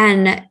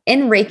 And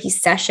in Reiki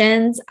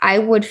sessions, I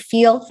would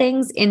feel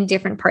things in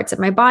different parts of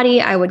my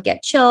body. I would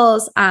get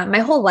chills. My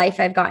whole life,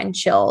 I've gotten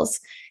chills.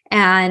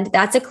 And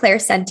that's a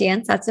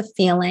clairsentience. That's a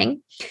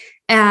feeling.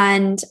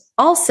 And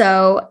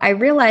also, I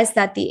realized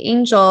that the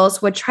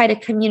angels would try to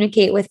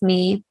communicate with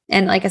me,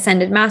 and like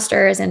ascended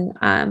masters and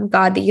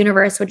God, the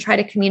universe, would try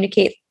to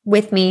communicate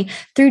with me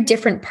through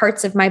different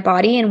parts of my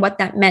body and what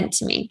that meant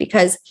to me.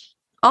 Because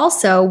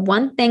also,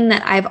 one thing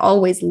that I've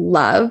always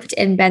loved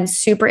and been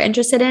super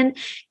interested in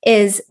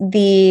is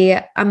the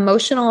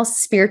emotional,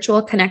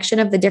 spiritual connection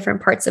of the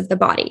different parts of the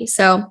body.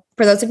 So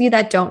for those of you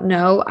that don't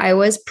know, I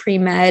was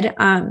pre-med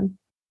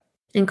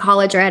in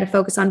college, or I had to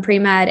focus on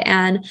pre-med,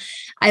 and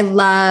I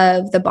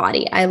love the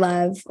body. I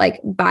love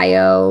like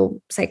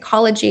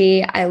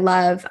biopsychology. I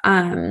love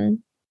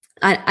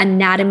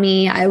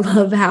anatomy. I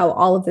love how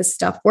all of this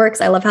stuff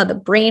works. I love how the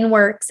brain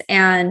works.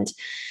 And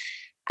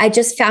I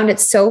just found it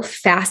so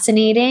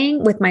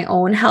fascinating with my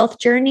own health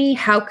journey,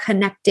 how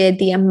connected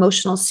the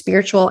emotional,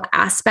 spiritual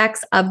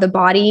aspects of the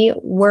body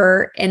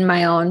were in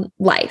my own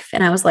life.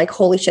 And I was like,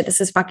 holy shit,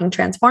 this is fucking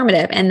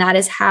transformative. And that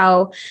is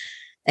how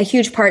a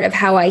huge part of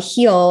how I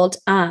healed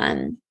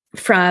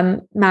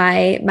from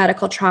my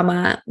medical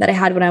trauma that I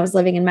had when I was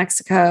living in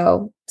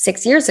Mexico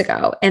 6 years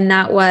ago. And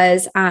that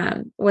was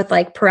with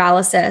like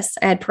paralysis.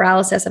 I had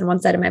paralysis on one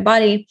side of my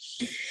body,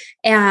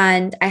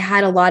 and I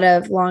had a lot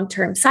of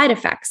long-term side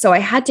effects. So I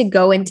had to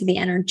go into the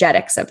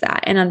energetics of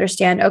that and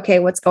understand, okay,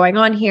 what's going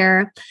on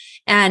here,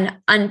 and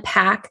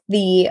unpack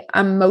the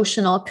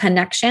emotional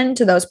connection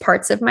to those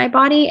parts of my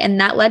body. And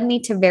that led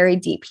me to very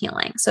deep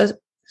healing. So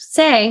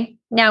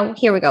now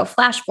here we go,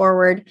 flash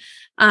forward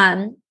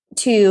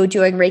to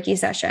doing Reiki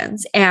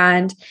sessions.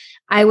 And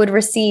I would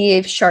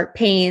receive sharp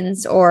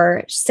pains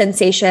or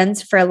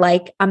sensations for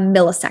like a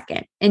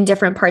millisecond in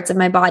different parts of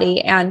my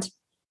body. And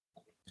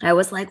I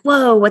was like,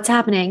 whoa, what's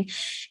happening?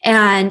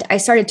 And I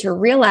started to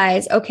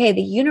realize, okay,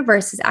 the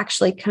universe is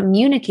actually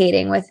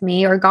communicating with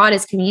me, or God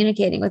is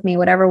communicating with me,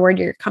 whatever word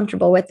you're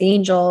comfortable with, the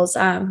angels,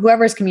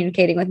 whoever's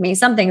communicating with me,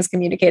 something's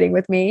communicating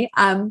with me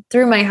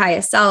through my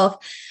highest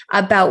self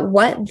about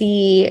what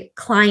the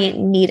client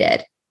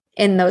needed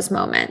in those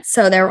moments.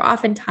 So there were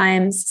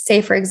oftentimes,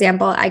 say, for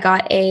example, I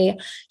got a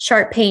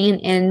sharp pain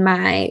in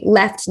my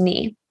left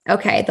knee.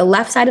 Okay, the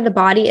left side of the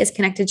body is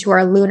connected to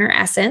our lunar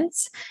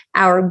essence,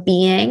 our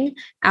being,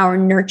 our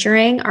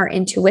nurturing, our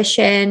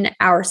intuition,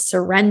 our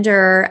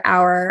surrender,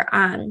 our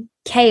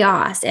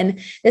chaos.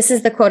 And this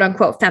is the quote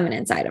unquote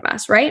feminine side of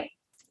us, right?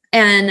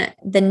 And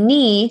the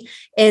knee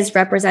is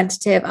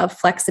representative of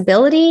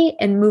flexibility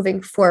and moving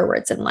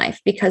forwards in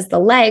life, because the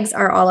legs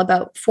are all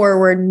about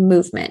forward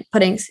movement,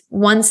 putting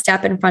one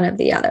step in front of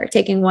the other,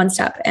 taking one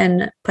step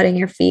and putting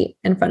your feet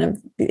in front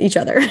of each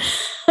other.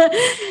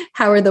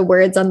 How are the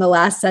words on the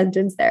last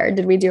sentence there?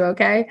 Did we do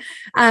okay?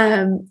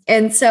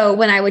 And so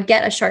when I would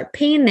get a sharp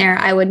pain there,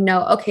 I would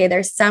know, okay,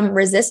 there's some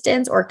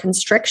resistance or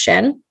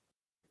constriction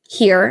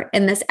here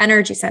in this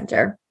energy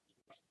center.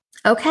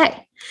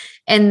 Okay.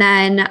 And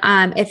then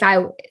if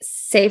I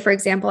say, for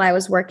example, I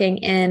was working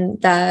in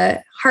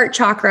the heart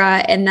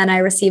chakra and then I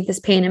received this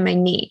pain in my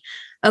knee.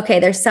 Okay,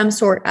 there's some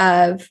sort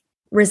of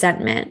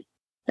resentment.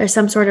 There's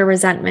some sort of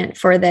resentment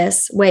for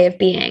this way of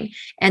being.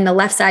 And the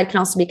left side can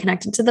also be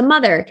connected to the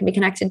mother. It can be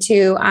connected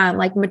to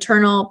like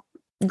maternal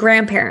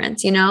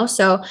grandparents,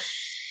 So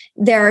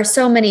there are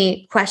so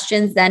many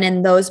questions then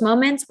in those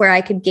moments where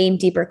I could gain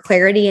deeper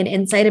clarity and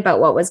insight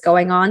about what was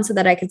going on so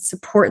that I could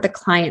support the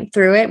client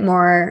through it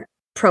more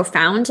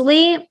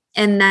profoundly.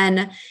 And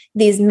then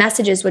these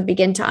messages would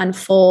begin to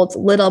unfold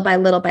little by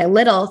little by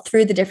little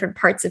through the different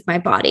parts of my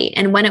body.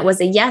 And when it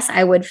was a yes,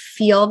 I would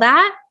feel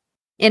that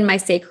in my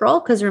sacral,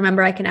 because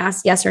remember, I can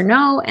ask yes or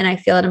no, and I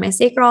feel it in my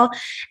sacral.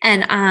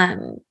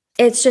 And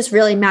it's just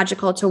really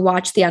magical to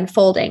watch the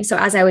unfolding. So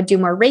as I would do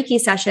more Reiki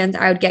sessions,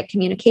 I would get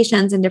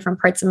communications in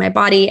different parts of my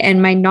body,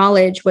 and my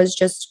knowledge was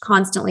just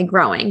constantly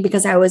growing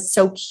because I was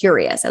so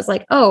curious. I was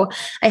like, oh,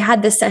 I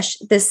had this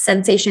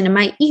sensation in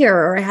my ear,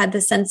 or I had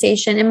this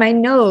sensation in my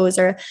nose,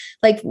 or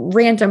like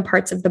random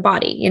parts of the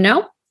body, you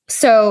know?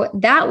 So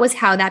that was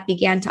how that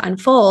began to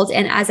unfold.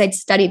 And as I'd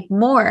studied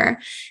more,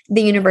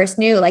 the universe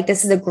knew like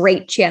this is a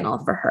great channel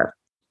for her.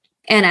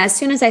 And as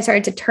soon as I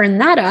started to turn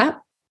that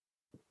up,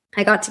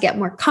 I got to get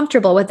more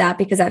comfortable with that,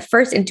 because at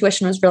first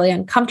intuition was really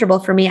uncomfortable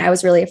for me. I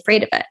was really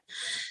afraid of it.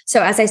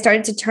 So as I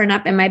started to turn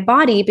up in my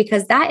body,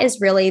 because that is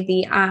really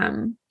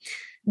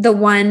the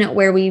one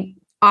where we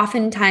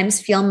oftentimes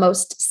feel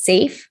most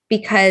safe,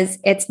 because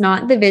it's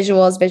not the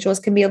visuals.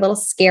 Visuals can be a little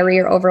scary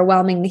or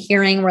overwhelming. The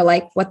hearing, we're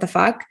like, what the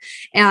fuck?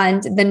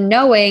 And the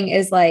knowing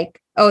is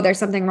like, oh, there's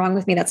something wrong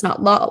with me. That's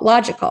not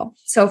logical.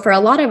 So for a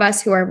lot of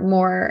us who are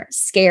more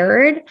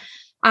scared,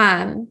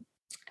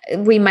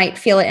 we might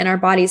feel it in our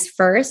bodies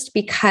first,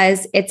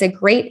 because it's a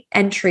great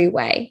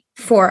entryway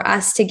for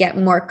us to get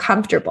more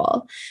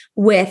comfortable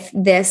with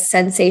this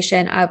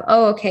sensation of,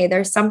 oh, okay,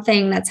 there's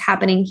something that's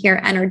happening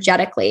here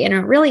energetically. And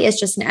it really is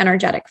just an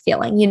energetic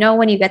feeling. You know,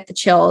 when you get the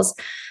chills,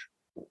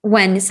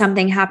 when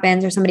something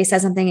happens or somebody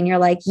says something and you're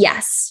like,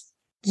 yes,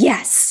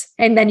 yes.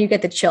 And then you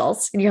get the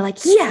chills and you're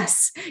like,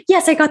 yes,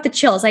 yes, I got the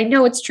chills. I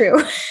know it's true.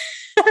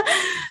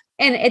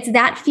 And it's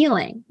that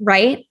feeling,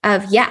 right?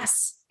 Of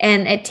yes.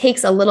 And it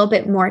takes a little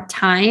bit more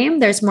time.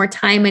 There's more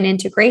time and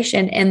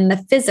integration in the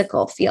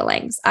physical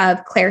feelings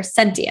of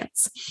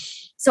clairsentience.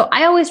 So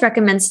I always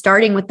recommend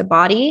starting with the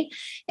body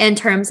in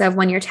terms of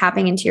when you're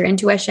tapping into your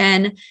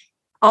intuition.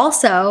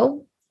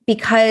 Also,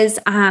 because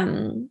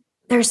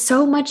there's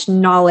so much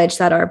knowledge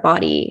that our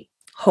body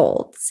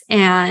holds,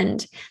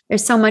 and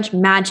there's so much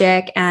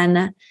magic,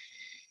 and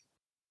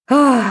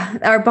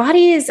our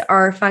bodies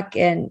are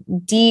fucking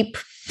deep.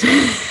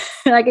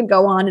 I could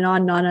go on and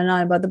on and on and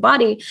on about the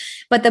body,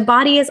 but the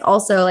body is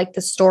also like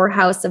the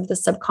storehouse of the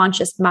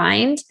subconscious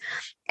mind.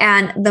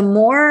 And the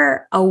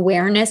more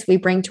awareness we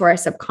bring to our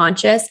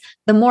subconscious,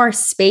 the more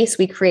space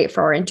we create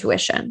for our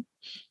intuition.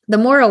 The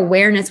more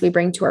awareness we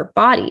bring to our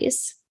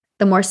bodies,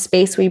 the more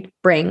space we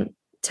bring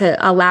to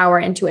allow our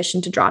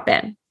intuition to drop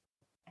in.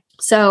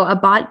 So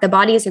the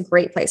body is a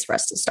great place for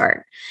us to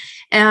start.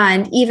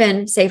 And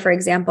even say, for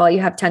example,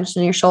 you have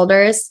tension in your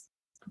shoulders,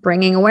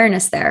 bringing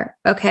awareness there.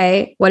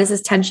 Okay. What does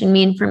this tension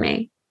mean for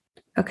me?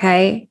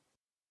 Okay.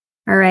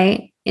 All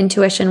right.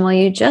 Intuition, will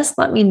you just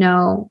let me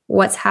know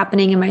what's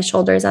happening in my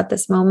shoulders at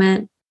this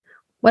moment?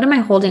 What am I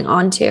holding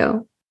on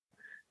to?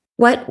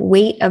 What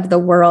weight of the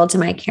world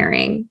am I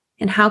carrying?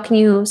 And how can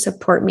you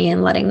support me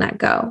in letting that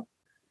go?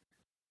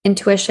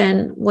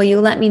 Intuition, will you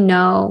let me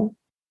know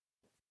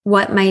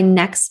what my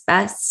next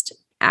best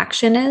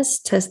action is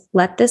to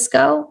let this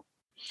go?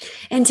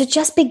 And to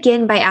just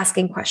begin by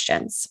asking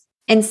questions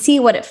and see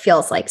what it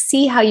feels like.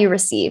 See how you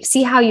receive,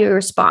 see how you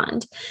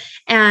respond.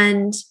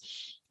 And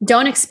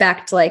don't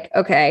expect like,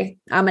 okay,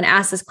 I'm going to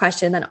ask this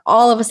question, then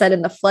all of a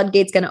sudden the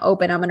floodgate's going to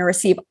open. I'm going to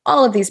receive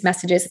all of these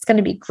messages. It's going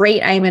to be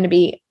great. I am going to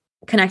be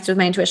connected with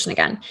my intuition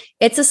again.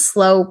 It's a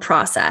slow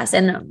process.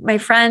 And my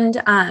friend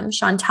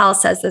Chantel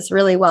says this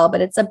really well,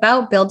 but it's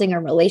about building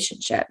a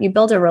relationship. You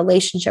build a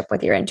relationship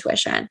with your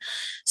intuition.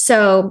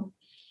 So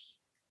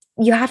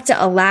you have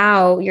to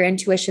allow your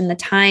intuition the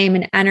time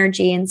and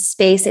energy and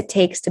space it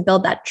takes to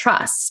build that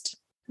trust.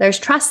 There's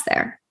trust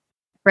there,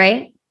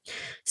 right?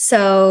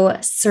 So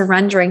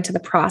surrendering to the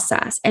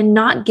process and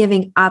not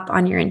giving up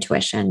on your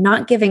intuition,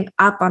 not giving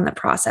up on the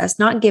process,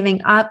 not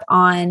giving up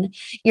on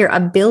your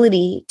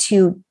ability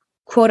to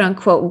quote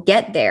unquote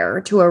get there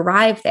or to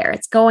arrive there.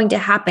 It's going to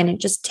happen. It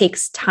just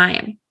takes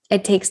time.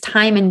 It takes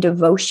time and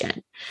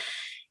devotion.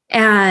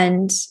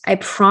 And I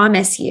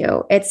promise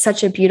you, it's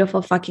such a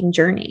beautiful fucking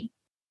journey.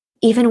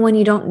 Even when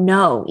you don't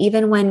know,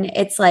 even when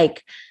it's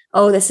like,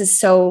 oh, this is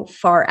so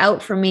far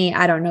out for me.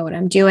 I don't know what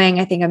I'm doing.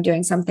 I think I'm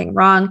doing something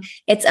wrong.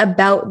 It's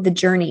about the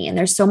journey. And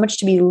there's so much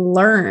to be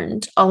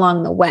learned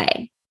along the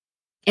way.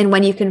 And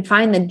when you can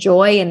find the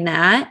joy in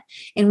that,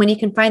 and when you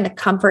can find the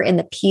comfort and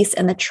the peace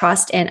and the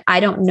trust, and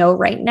I don't know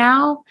right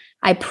now,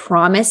 I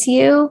promise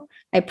you,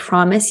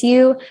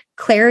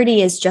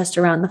 clarity is just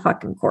around the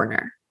fucking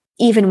corner,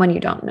 even when you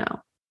don't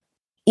know,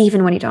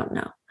 even when you don't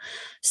know.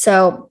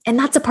 So, and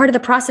that's a part of the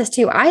process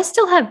too. I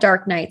still have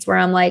dark nights where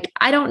I'm like,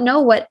 I don't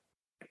know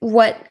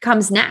what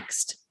comes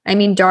next. I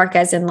mean, dark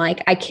as in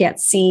like, I can't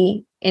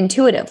see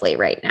intuitively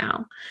right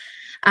now.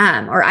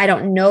 Or I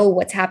don't know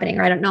what's happening,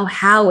 or I don't know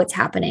how it's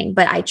happening,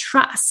 but I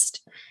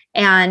trust.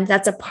 And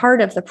that's a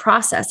part of the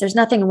process. There's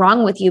nothing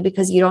wrong with you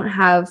because you don't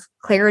have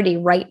clarity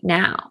right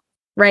now,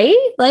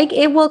 right? Like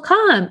it will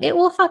come, it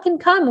will fucking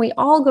come. We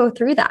all go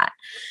through that.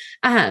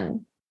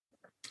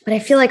 But I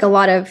feel like a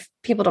lot of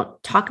people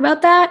don't talk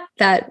about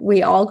that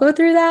we all go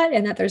through that,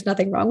 and that there's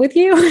nothing wrong with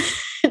you.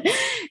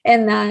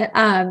 And that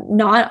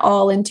not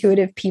all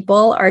intuitive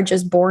people are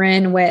just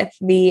born with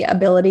the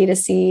ability to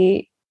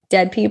see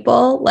dead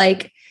people.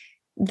 Like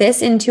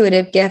this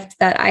intuitive gift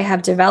that I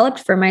have developed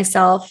for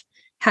myself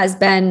has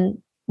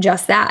been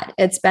just that.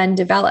 It's been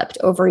developed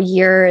over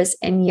years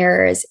and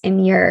years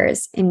and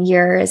years and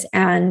years.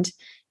 And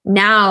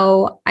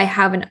now I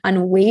have an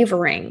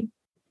unwavering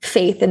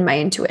faith in my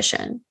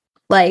intuition.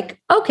 Like,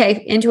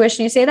 okay,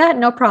 intuition, you say that?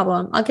 No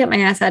problem. I'll get my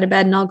ass out of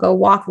bed and I'll go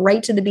walk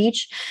right to the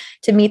beach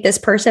to meet this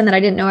person that I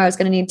didn't know I was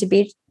going to need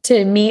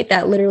to meet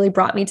that literally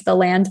brought me to the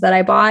land that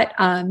I bought.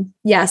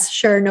 Yes,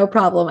 sure. No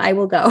problem. I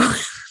will go.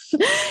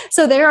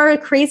 So there are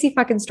crazy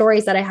fucking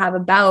stories that I have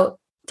about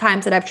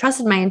times that I've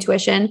trusted my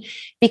intuition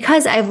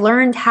because I've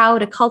learned how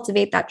to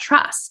cultivate that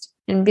trust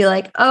and be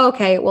like, oh,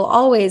 okay, it will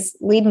always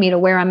lead me to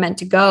where I'm meant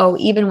to go,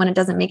 even when it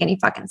doesn't make any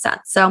fucking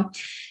sense. So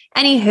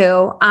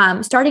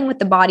anywho, starting with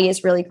the body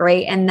is really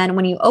great. And then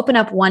when you open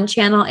up one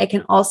channel, it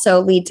can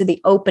also lead to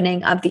the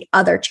opening of the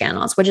other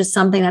channels, which is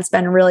something that's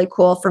been really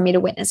cool for me to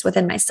witness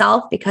within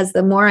myself, because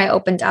the more I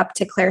opened up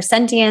to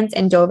clairsentience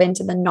and dove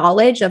into the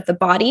knowledge of the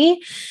body,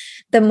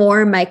 the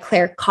more my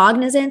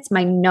claircognizance,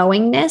 my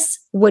knowingness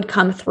would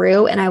come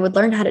through, and I would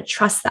learn how to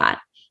trust that.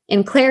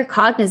 And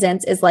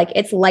claircognizance is like,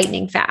 it's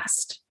lightning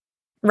fast,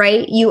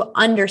 right? You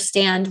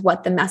understand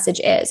what the message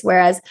is.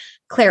 Whereas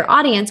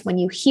clairaudience, when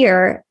you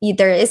hear,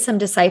 there is some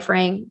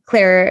deciphering.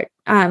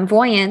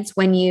 Clairvoyance,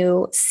 when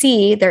you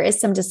see, there is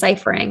some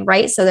deciphering,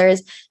 right? So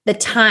there's the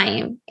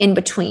time in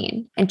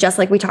between. And just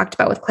like we talked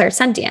about with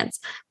clairsentience,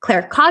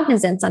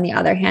 claircognizance, on the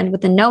other hand,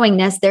 with the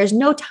knowingness, there's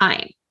no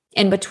time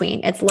in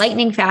between. It's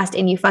lightning fast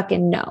and you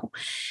fucking know.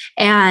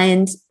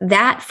 And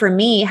that for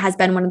me has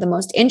been one of the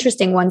most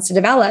interesting ones to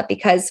develop,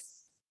 because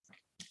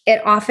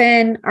it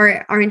often,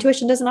 our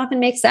intuition doesn't often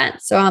make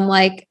sense. So I'm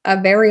like a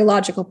very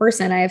logical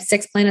person. I have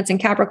 6 planets in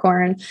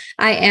Capricorn.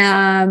 I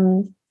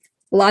am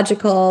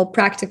logical,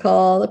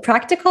 practical.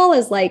 Practical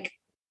is like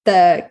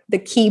the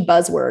key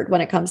buzzword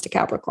when it comes to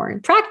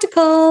Capricorn.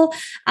 Practical.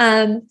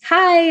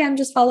 Hi, I'm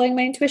just following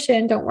my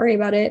intuition. Don't worry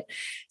about it.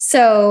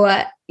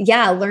 So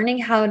learning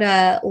how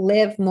to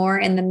live more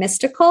in the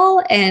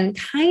mystical and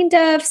kind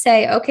of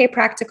say, okay,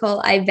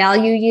 practical, I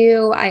value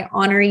you, I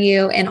honor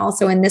you. And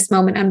also in this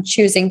moment, I'm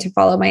choosing to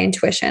follow my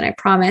intuition. I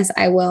promise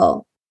I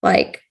will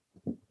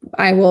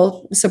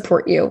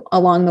support you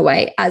along the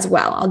way as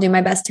well. I'll do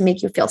my best to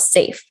make you feel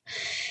safe.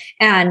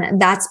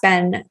 And that's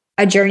been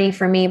a journey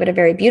for me, but a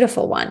very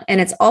beautiful one.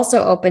 And it's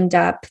also opened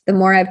up, the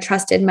more I've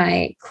trusted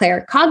my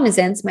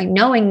claircognizance, my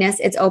knowingness,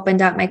 it's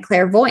opened up my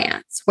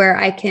clairvoyance, where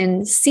I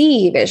can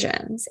see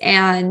visions.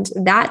 And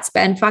that's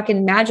been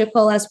fucking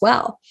magical as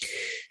well.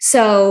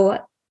 So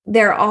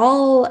they're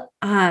all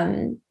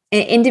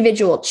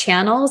individual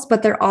channels,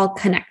 but they're all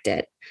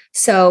connected.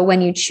 So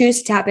when you choose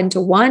to tap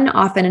into one,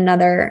 often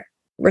another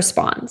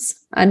responds,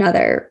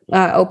 another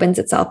opens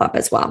itself up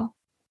as well.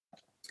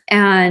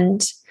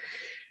 And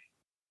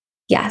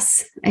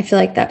yes, I feel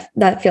like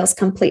that feels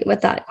complete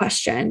with that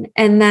question.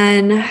 And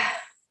then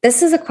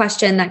this is a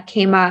question that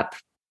came up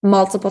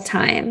multiple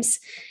times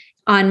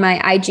on my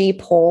IG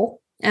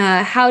poll.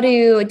 How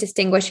to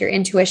distinguish your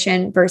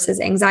intuition versus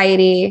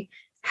anxiety,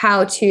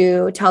 how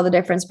to tell the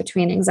difference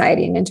between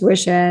anxiety and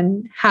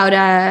intuition, how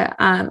to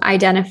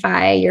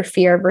identify your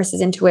fear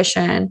versus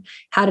intuition,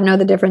 how to know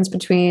the difference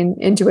between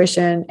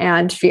intuition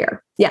and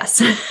fear.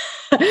 Yes.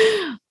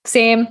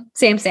 Same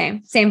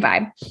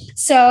vibe.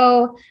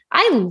 So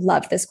I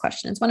love this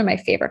question. It's one of my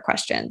favorite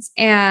questions.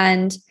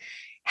 And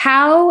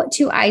how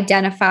to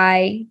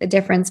identify the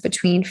difference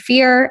between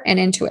fear and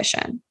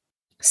intuition.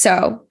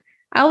 So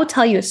I will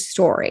tell you a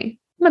story.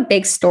 I'm a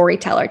big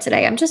storyteller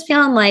today. I'm just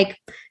feeling like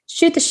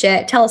shoot the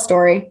shit, tell a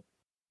story.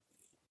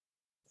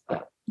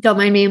 Don't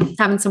mind me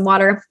having some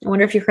water. I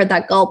wonder if you heard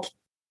that gulp.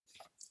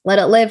 Let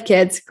it live,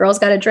 kids. Girls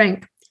got to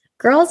drink.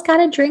 Girls got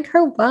to drink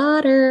her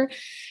water.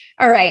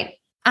 All right.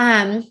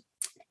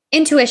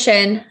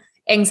 Intuition,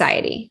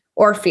 anxiety,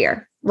 or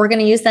fear. We're going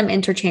to use them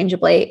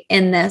interchangeably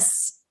in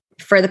this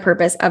for the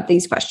purpose of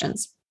these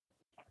questions.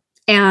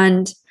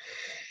 And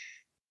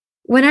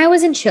when I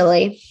was in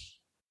Chile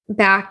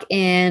back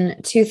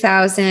in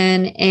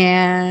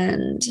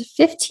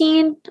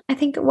 2015, I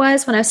think it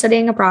was, when I was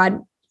studying abroad,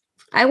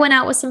 I went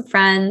out with some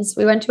friends.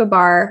 We went to a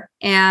bar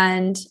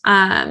and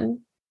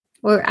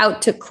we were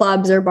out to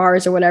clubs or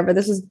bars or whatever.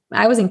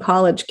 I was in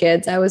college,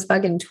 kids. I was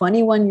fucking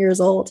 21 years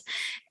old.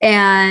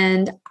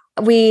 And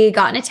we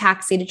got in a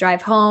taxi to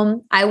drive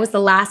home. I was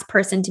the last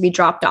person to be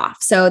dropped off.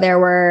 So there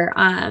were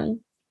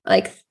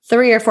like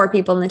 3 or 4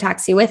 people in the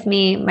taxi with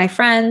me, my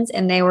friends,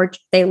 and they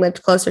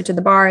lived closer to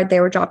the bar. They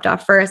were dropped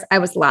off first. I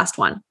was the last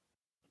one.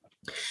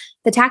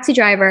 The taxi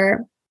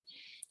driver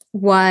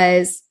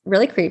was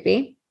really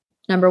creepy,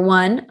 number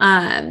one.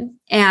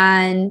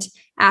 And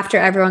after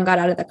everyone got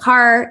out of the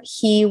car,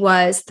 he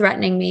was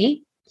threatening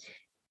me.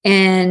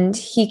 And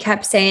he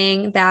kept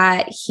saying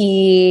that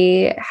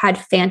he had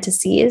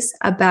fantasies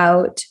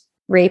about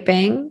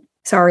raping.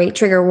 Sorry,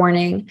 trigger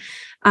warning,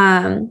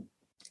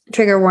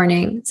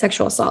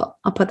 sexual assault.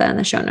 I'll put that in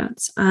the show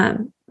notes.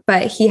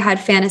 But he had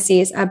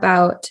fantasies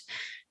about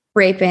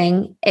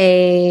raping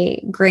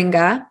a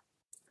gringa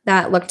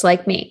that looked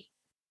like me.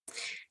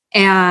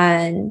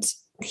 And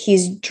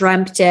he's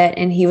dreamt it,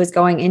 and he was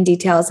going in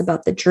details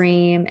about the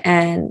dream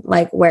and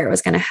like where it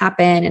was going to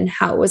happen and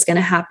how it was going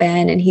to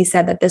happen. And he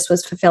said that this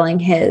was fulfilling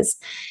his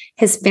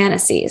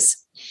fantasies.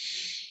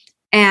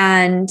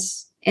 And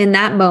in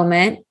that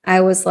moment,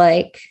 I was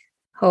like,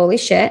 holy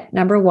shit,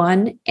 number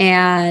one.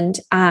 And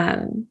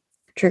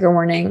trigger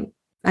warning,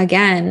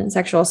 again,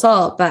 sexual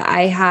assault, but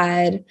I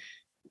had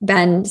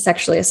been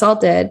sexually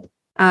assaulted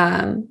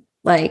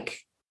like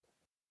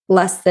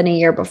less than a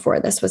year before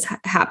this was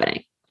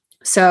happening.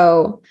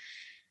 So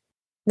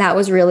that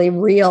was really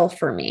real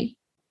for me.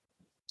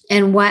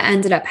 And what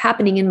ended up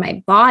happening in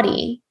my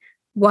body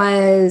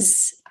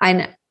was,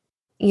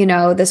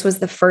 this was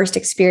the first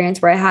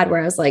experience where I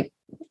was like,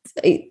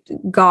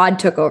 God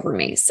took over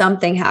me.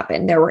 Something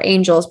happened. There were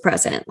angels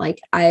present.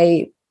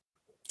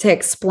 To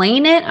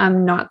explain it,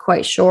 I'm not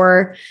quite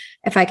sure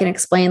if I can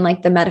explain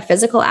like the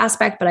metaphysical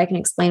aspect, but I can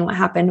explain what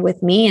happened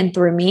with me and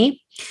through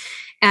me.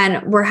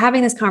 And we're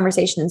having this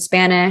conversation in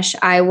Spanish.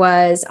 I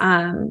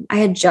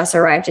had just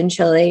arrived in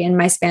Chile and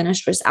my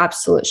Spanish was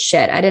absolute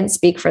shit. I didn't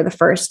speak for the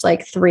first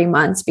like 3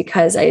 months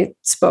because I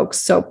spoke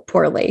so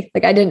poorly.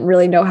 Like I didn't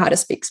really know how to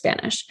speak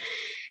Spanish.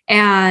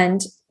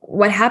 And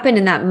what happened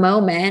in that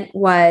moment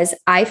was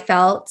I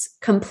felt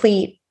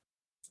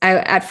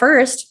at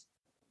first,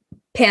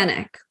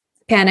 panic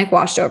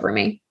washed over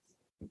me.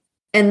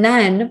 And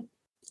then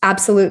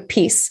absolute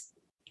peace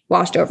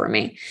washed over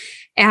me.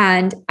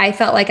 And I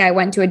felt like I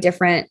went to a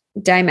different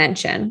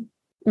dimension.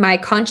 My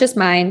conscious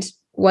mind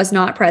was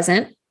not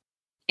present.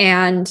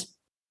 And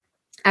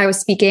I was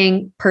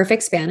speaking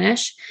perfect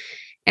Spanish.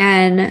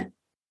 And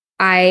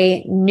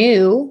I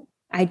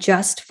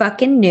just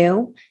fucking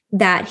knew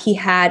that he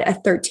had a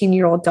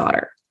 13-year-old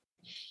daughter.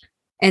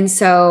 And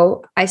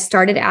so I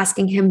started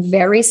asking him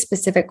very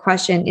specific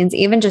questions. And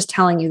even just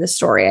telling you the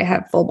story, I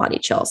have full body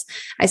chills.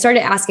 I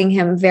started asking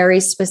him very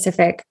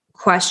specific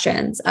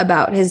questions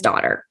about his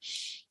daughter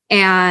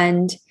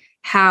and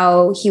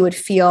how he would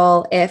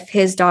feel if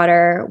his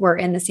daughter were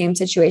in the same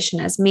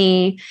situation as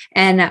me.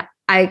 And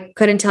I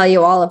couldn't tell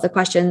you all of the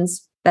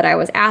questions that I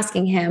was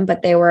asking him,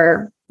 but they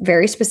were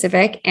very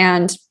specific.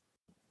 And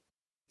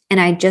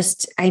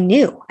I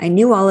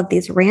knew all of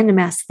these random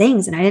ass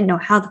things, and I didn't know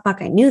how the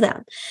fuck I knew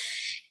them.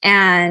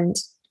 And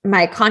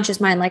my conscious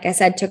mind, like I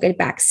said, took a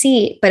back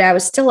seat, but I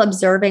was still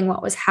observing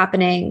what was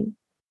happening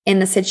in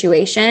the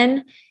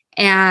situation.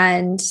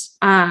 And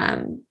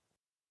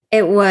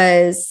it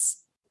was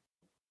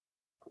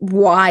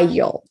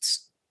wild,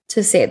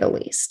 to say the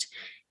least.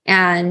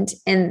 And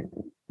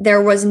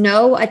there was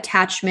no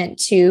attachment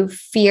to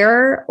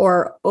fear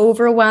or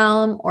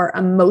overwhelm or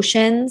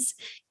emotions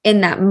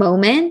in that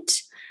moment.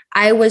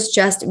 I was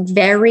just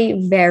very,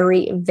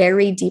 very,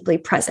 very deeply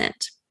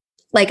present.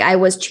 Like I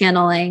was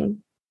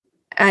channeling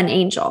an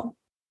angel.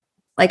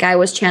 Like I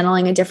was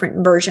channeling a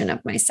different version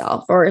of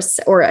myself or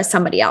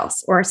somebody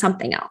else or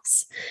something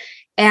else.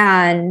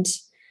 And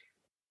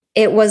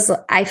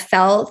I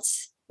felt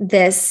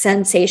this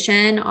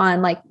sensation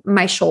on like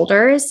my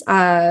shoulders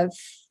of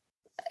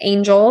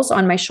angels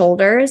on my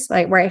shoulders,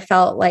 like where I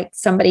felt like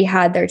somebody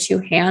had their two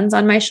hands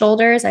on my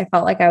shoulders. I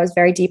felt like I was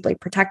very deeply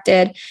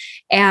protected.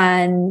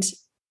 And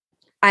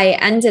I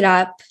ended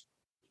up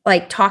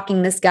like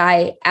talking this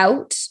guy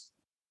out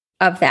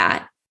of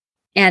that.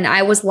 And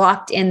I was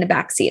locked in the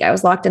backseat.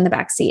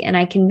 And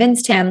I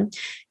convinced him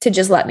to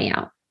just let me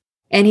out.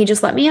 And he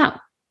just let me out.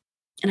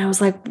 And I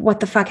was like, what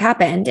the fuck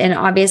happened? And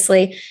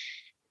obviously,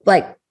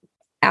 like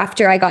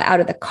after I got out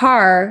of the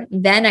car,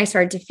 then I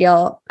started to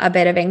feel a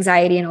bit of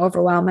anxiety and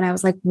overwhelm. And I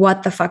was like,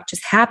 what the fuck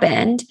just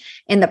happened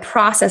in the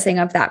processing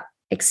of that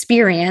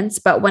experience?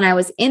 But when I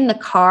was in the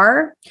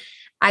car,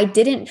 I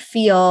didn't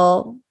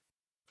feel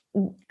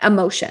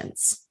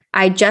emotions.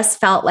 I just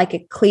felt like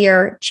a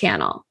clear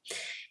channel.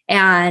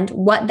 And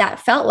what that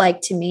felt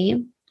like to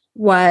me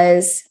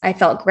was I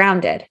felt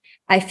grounded.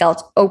 I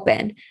felt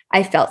open.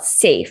 I felt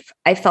safe.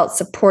 I felt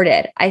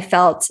supported. I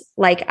felt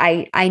like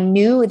I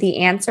knew the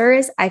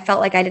answers. I felt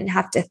like I didn't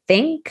have to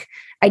think.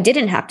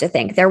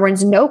 There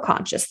was no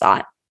conscious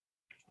thought.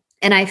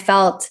 And I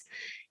felt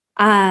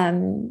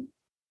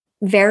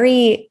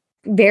very,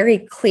 very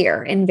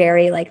clear and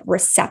very like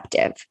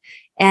receptive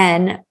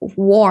and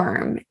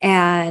warm.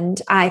 And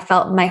I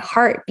felt my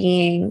heart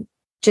being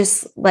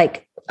just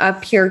like a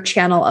pure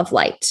channel of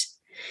light.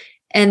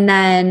 And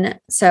then,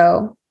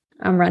 so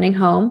I'm running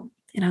home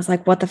and I was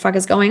like, what the fuck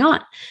is going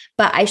on?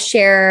 But I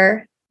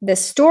share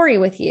this story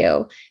with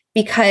you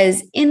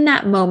because in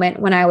that moment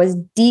when I was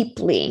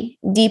deeply,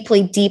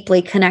 deeply,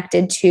 deeply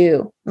connected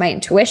to my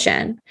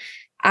intuition,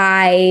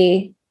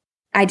 I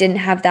didn't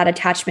have that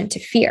attachment to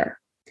fear.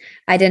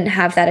 I didn't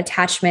have that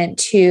attachment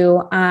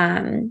to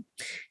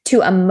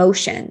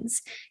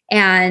emotions.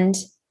 And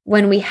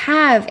when we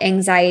have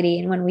anxiety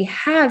and when we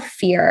have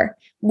fear,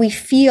 we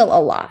feel a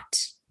lot.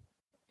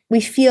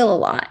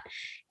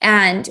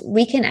 And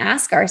we can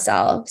ask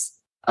ourselves,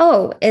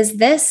 oh, is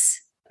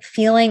this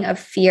feeling of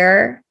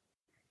fear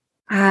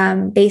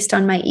based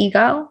on my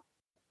ego?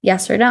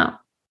 Yes or no?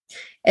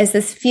 Is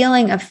this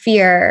feeling of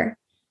fear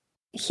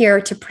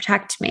here to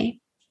protect me?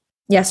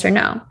 Yes or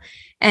no?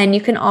 And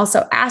you can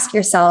also ask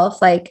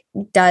yourself, like,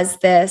 is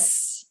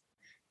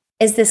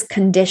this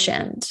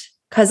conditioned?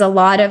 Because a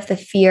lot of the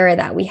fear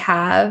that we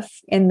have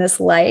in this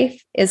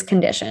life is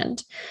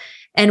conditioned.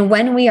 And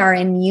when we are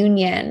in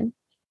union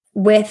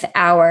with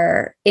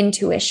our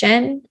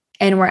intuition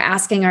and we're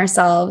asking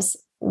ourselves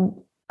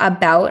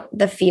about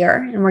the fear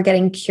and we're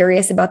getting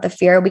curious about the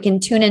fear, we can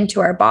tune into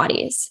our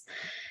bodies.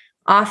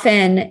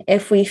 Often,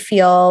 if we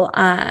feel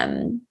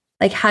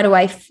like, how do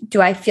I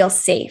feel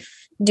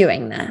safe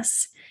doing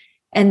this?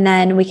 And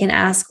then we can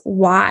ask,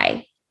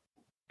 why?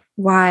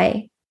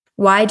 Why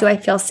do I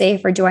feel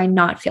safe or do I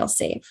not feel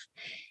safe?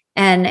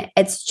 And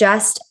it's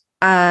just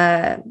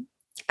a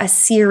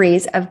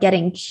series of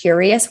getting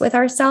curious with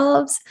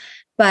ourselves.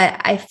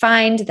 But I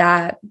find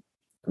that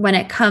when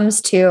it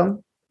comes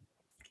to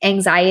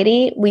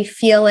anxiety, we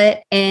feel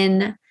it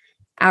in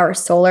our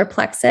solar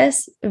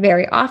plexus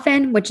very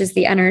often, which is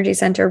the energy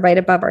center right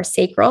above our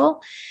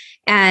sacral.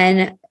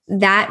 And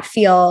that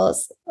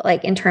feels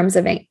like, in terms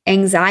of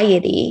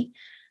anxiety,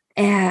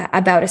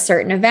 about a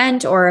certain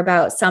event or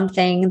about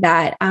something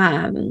that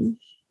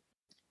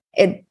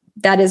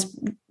is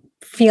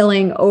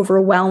feeling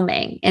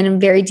overwhelming and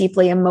very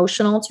deeply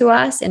emotional to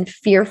us and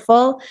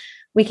fearful,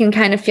 we can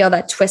kind of feel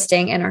that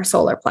twisting in our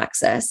solar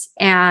plexus.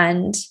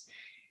 And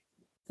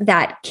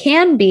that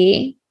can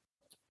be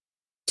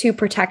to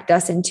protect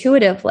us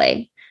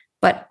intuitively,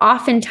 but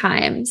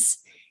oftentimes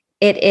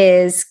it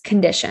is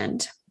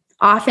conditioned.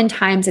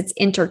 Oftentimes it's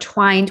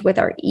intertwined with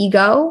our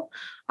ego.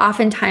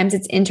 Oftentimes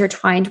it's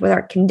intertwined with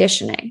our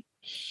conditioning.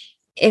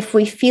 If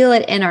we feel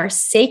it in our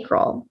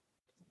sacral,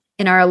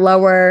 in our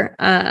lower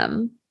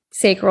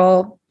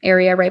sacral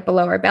area right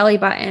below our belly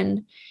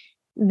button,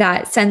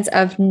 that sense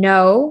of,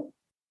 no,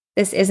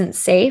 this isn't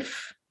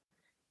safe,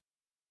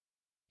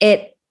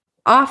 it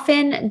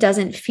often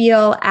doesn't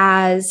feel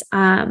as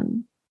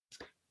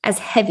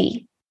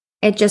heavy.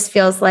 It just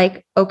feels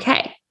like,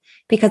 okay,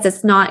 because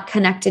it's not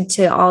connected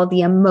to all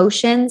the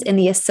emotions and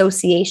the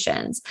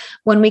associations.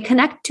 When we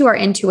connect to our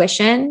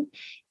intuition,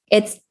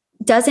 it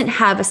doesn't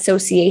have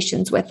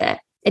associations with it.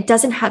 It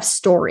doesn't have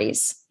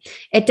stories.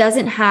 It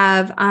doesn't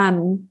have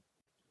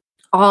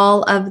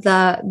all of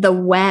the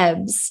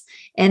webs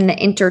and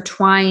the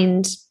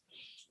intertwined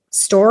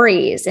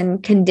stories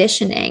and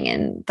conditioning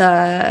and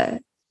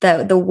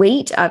the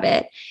weight of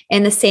it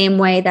in the same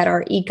way that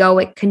our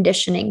egoic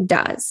conditioning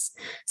does.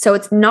 So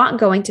it's not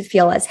going to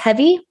feel as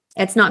heavy.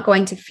 It's not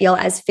going to feel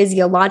as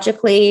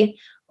physiologically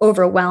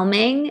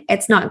overwhelming.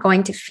 It's not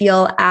going to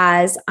feel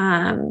as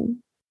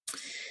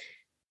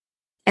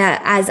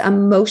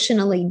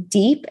emotionally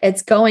deep.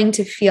 It's going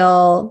to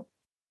feel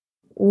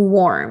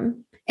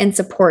warm and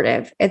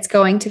supportive. It's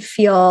going to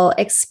feel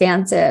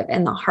expansive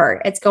in the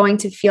heart. It's going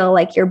to feel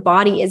like your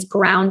body is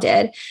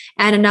grounded.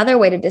 And another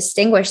way to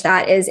distinguish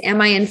that is, am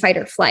I in fight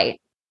or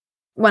flight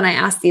when I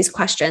ask these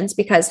questions?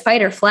 Because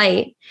fight or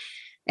flight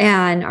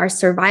and our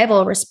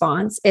survival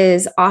response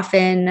is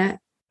often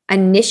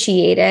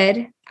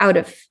initiated out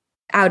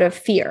of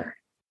fear.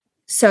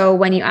 So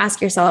when you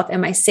ask yourself,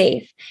 am I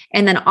safe?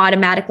 And then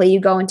automatically you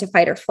go into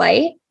fight or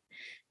flight,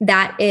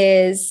 that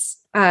is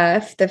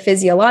the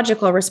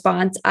physiological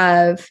response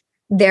of,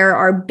 there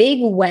are big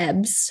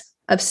webs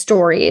of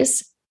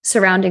stories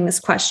surrounding this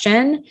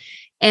question.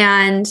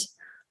 And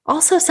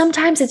also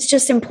sometimes it's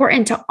just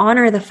important to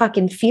honor the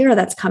fucking fear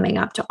that's coming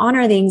up, to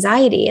honor the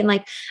anxiety. And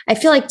like, I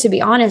feel like, to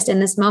be honest,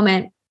 in this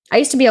moment, I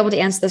used to be able to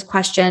answer this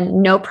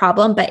question, no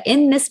problem. But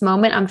in this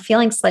moment, I'm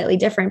feeling slightly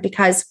different,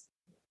 because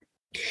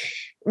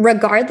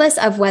regardless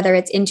of whether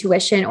it's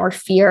intuition or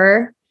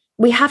fear,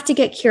 we have to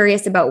get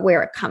curious about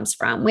where it comes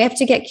from. We have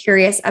to get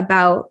curious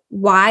about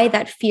why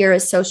that fear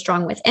is so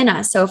strong within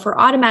us. So if we're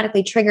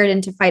automatically triggered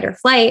into fight or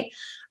flight,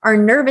 our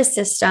nervous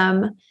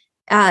system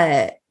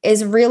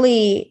is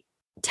really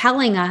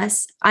telling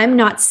us, I'm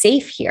not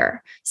safe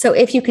here. So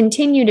if you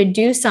continue to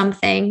do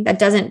something that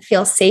doesn't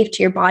feel safe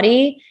to your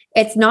body,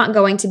 it's not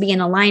going to be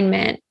in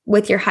alignment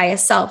with your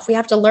highest self. We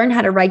have to learn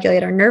how to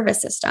regulate our nervous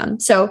system.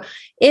 So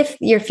if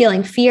you're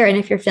feeling fear and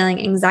if you're feeling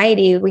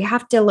anxiety, we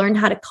have to learn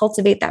how to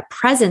cultivate that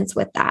presence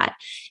with that.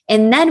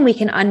 And then we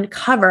can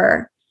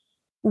uncover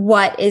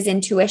what is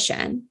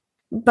intuition.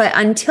 But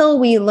until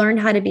we learn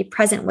how to be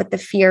present with the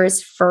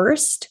fears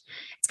first,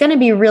 it's going to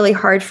be really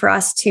hard for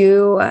us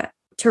to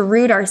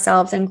root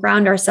ourselves and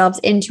ground ourselves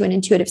into an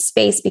intuitive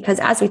space, because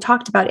as we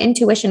talked about,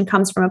 intuition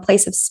comes from a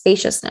place of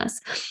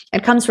spaciousness.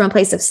 It comes from a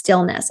place of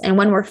stillness. And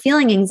when we're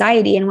feeling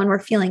anxiety and when we're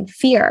feeling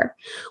fear,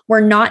 we're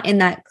not in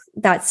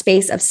that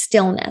space of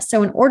stillness.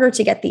 So in order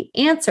to get the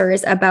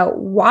answers about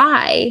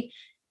why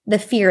the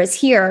fear is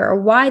here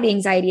or why the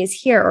anxiety is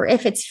here, or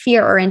if it's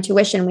fear or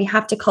intuition, we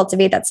have to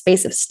cultivate that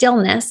space of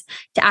stillness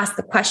to ask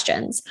the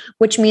questions,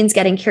 which means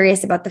getting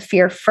curious about the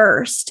fear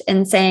first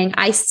and saying,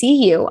 I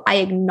see you, I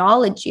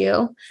acknowledge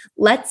you.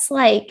 Let's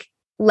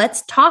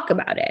talk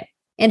about it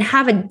and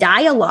have a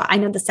dialogue. I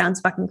know this sounds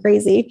fucking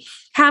crazy.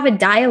 Have a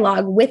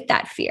dialogue with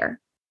that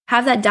fear.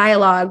 Have that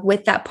dialogue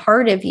with that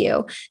part of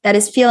you that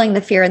is feeling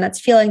the fear and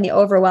that's feeling the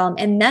overwhelm.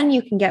 And then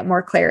you can get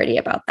more clarity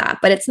about that.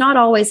 But it's not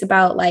always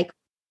about like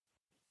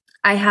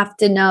I have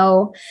to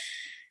know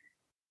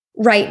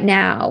right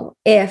now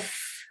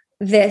if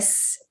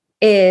this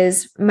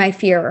is my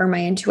fear or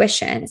my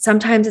intuition.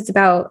 Sometimes it's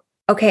about,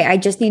 okay, I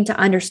just need to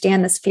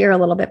understand this fear a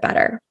little bit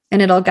better,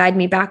 and it'll guide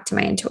me back to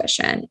my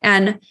intuition.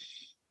 And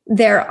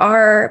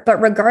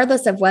but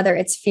regardless of whether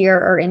it's fear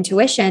or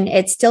intuition,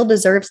 it still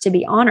deserves to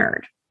be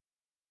honored.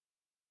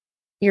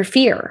 Your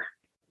fear.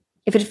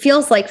 If it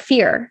feels like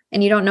fear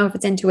and you don't know if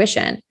it's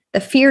intuition,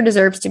 the fear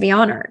deserves to be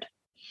honored.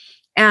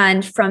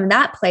 And from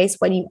that place,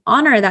 when you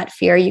honor that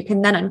fear, you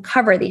can then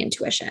uncover the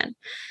intuition.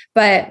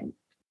 But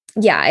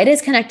yeah, it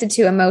is connected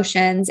to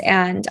emotions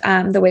and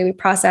the way we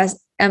process.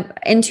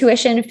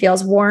 Intuition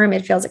feels warm.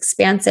 It feels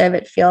expansive.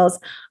 It feels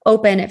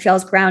open. It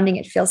feels grounding.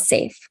 It feels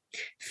safe.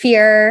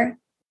 Fear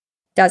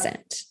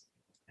doesn't.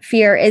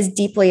 Fear is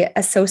deeply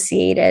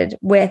associated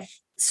with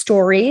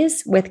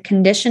stories, with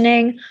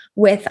conditioning,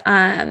 with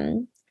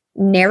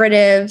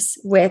narratives,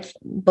 with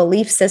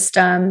belief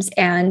systems,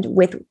 and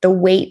with the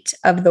weight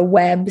of the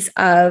webs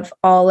of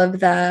all of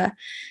the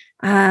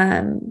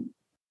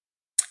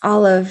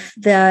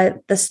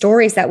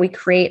stories that we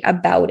create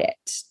about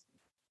it.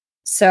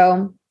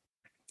 So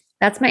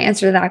that's my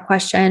answer to that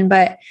question.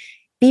 But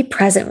be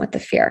present with the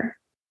fear.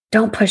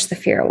 Don't push the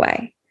fear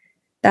away.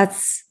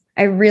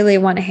 I really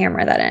want to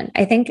hammer that in.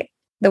 I think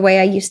the way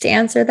I used to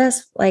answer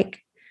this,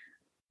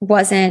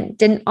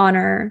 didn't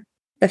honor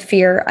the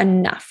fear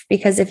enough,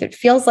 because if it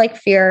feels like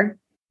fear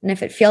and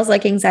if it feels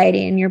like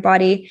anxiety in your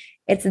body,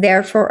 it's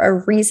there for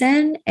a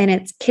reason, and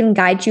it can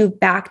guide you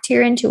back to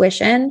your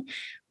intuition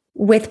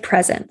with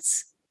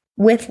presence,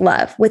 with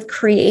love, with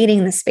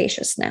creating the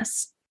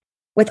spaciousness,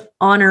 with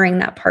honoring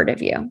that part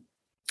of you.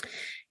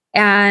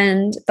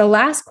 And the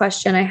last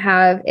question I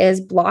have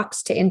is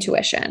blocks to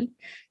intuition.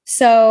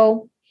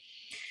 So,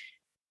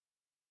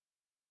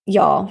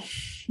 y'all,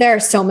 there are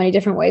so many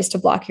different ways to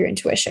block your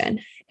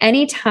intuition.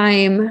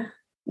 Anytime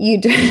you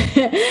do,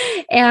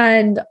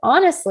 and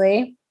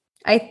honestly,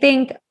 I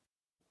think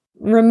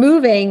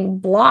removing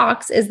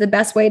blocks is the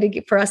best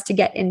way for us to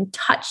get in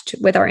touch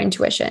with our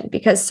intuition,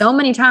 because so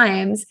many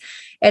times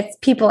it's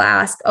people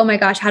ask, oh my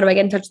gosh, how do I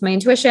get in touch with my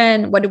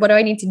intuition? What do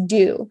I need to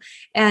do?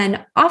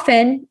 And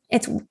often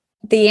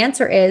the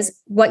answer is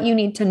what you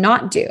need to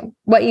not do,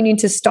 what you need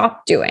to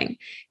stop doing,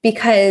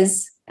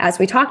 because as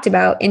we talked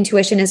about,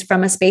 intuition is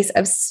from a space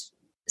of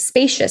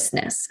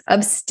spaciousness,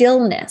 of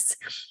stillness.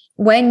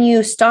 When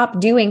you stop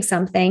doing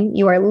something,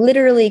 you are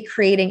literally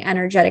creating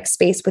energetic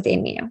space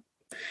within you.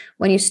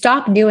 When you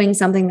stop doing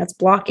something that's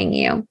blocking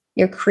you,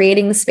 you're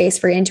creating the space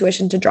for your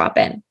intuition to drop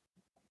in.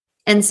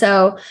 And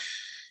so,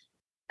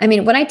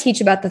 when I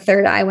teach about the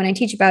third eye, when I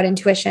teach about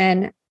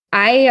intuition,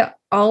 I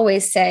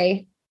always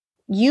say,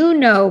 you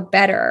know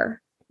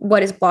better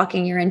what is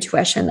blocking your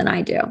intuition than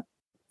I do.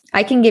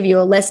 I can give you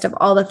a list of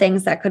all the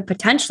things that could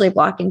potentially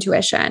block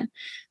intuition,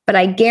 but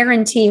I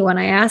guarantee when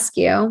I ask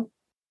you,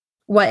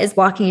 what is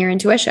blocking your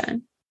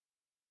intuition?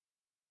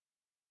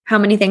 How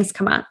many things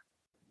come up?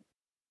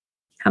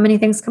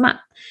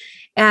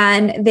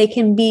 And they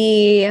can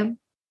be,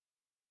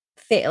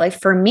 like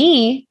for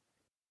me,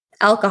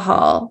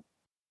 alcohol,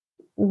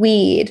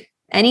 weed,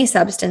 any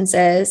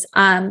substances,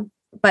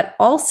 but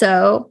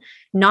also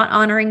not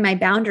honoring my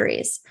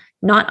boundaries,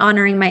 not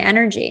honoring my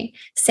energy,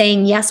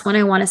 saying yes when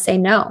I want to say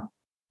no,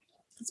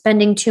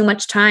 spending too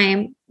much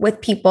time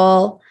with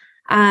people,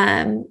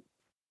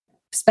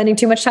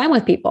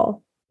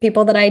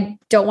 people that I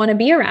don't want to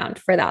be around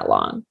for that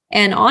long.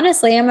 And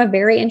honestly, I'm a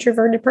very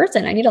introverted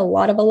person. I need a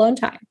lot of alone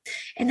time,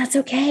 and that's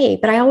okay.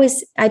 But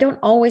I don't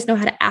always know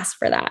how to ask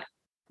for that,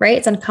 right?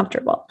 It's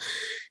uncomfortable.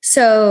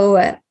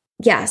 So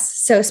yes.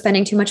 So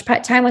spending too much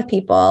time with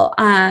people,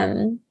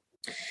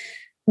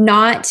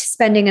 not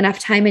spending enough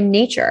time in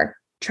nature,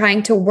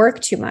 trying to work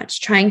too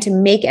much, trying to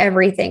make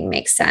everything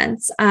make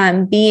sense,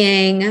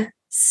 being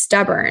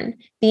stubborn,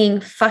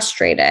 being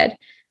frustrated.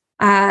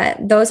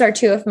 Those are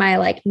two of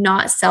my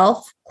not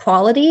self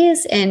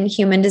qualities in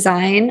human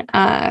design.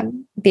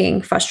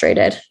 Being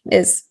frustrated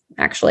is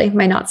actually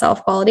my not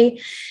self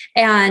quality.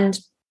 And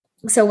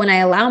so when I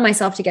allow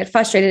myself to get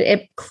frustrated,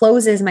 it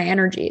closes my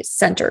energy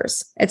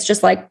centers. It's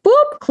just like,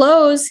 boop,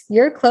 close,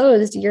 you're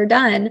closed, you're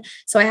done.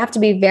 So I have to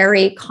be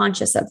very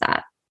conscious of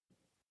that.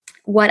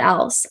 What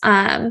else?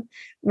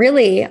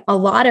 Really, a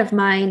lot of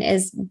mine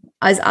is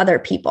as other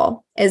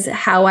people, is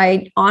how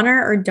I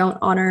honor or don't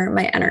honor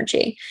my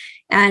energy.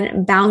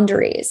 And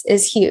boundaries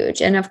is huge.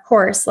 And of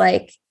course,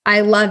 I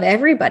love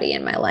everybody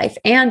in my life.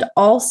 And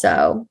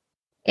also,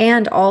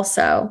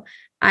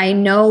 I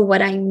know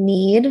what I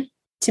need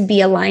to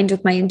be aligned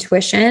with my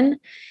intuition.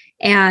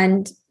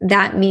 And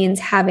that means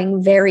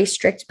having very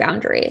strict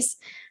boundaries.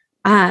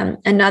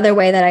 Another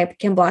way that I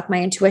can block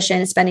my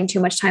intuition is spending too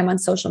much time on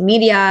social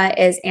media,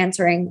 is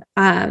answering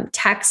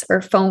texts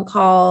or phone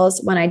calls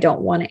when I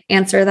don't want to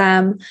answer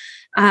them,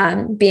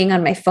 being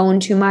on my phone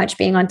too much,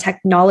 being on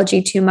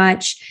technology too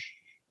much,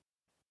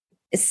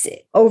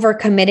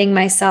 overcommitting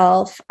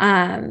myself,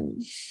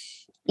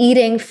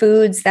 eating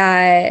foods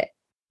that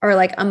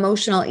are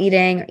emotional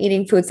eating, or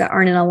eating foods that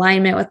aren't in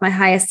alignment with my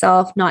highest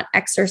self, not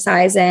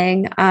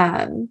exercising,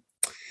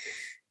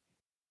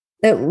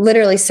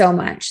 literally so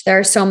much. There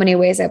are so many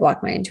ways I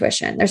block my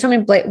intuition. There's so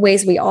many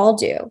ways we all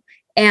do.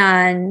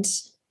 And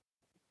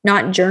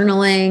not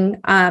journaling,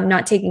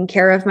 not taking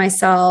care of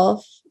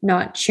myself,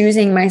 not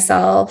choosing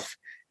myself.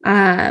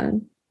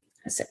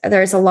 So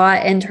there's a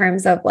lot in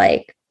terms of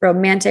like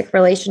romantic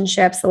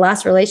relationships. The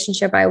last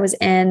relationship I was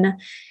in,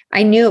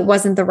 I knew it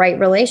wasn't the right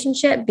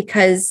relationship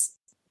because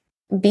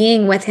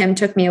being with him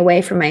took me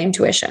away from my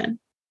intuition.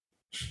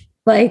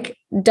 Like,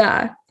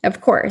 duh,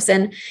 of course.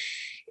 And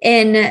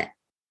in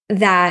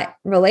that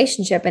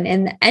relationship and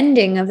in the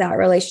ending of that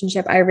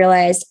relationship, I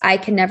realized I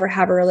can never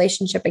have a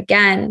relationship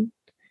again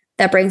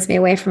that brings me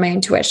away from my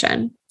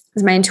intuition,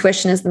 because my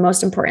intuition is the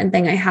most important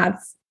thing I have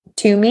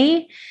to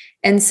me.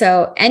 And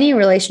so any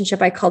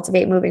relationship I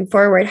cultivate moving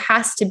forward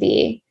has to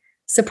be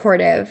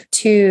supportive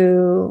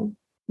to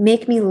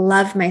make me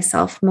love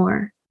myself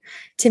more,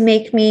 to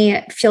make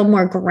me feel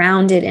more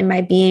grounded in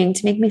my being,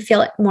 to make me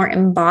feel more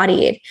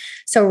embodied.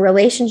 So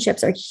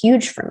relationships are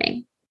huge for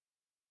me.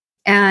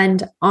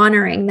 And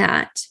honoring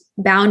that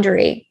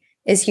boundary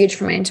is huge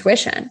for my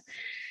intuition.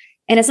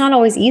 And it's not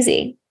always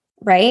easy,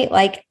 right?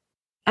 Like,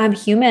 I'm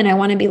human. I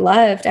want to be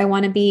loved. I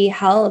want to be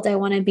held. I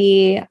want to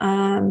be,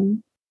 I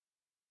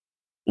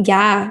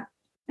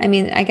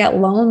mean, I get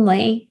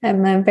lonely.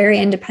 I'm a very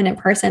independent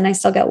person. I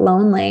still get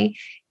lonely.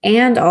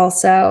 And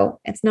also,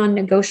 it's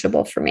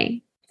non-negotiable for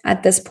me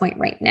at this point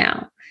right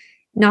now.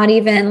 Not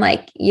even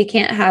like, you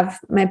can't have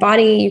my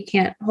body, you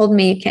can't hold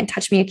me, you can't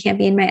touch me, you can't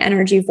be in my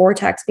energy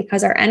vortex,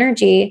 because our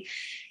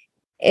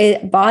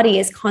body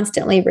is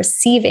constantly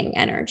receiving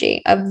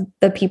energy of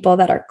the people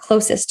that are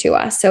closest to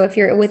us. So if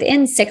you're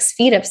within 6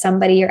 feet of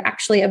somebody, you're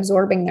actually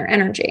absorbing their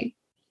energy.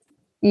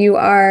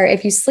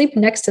 If you sleep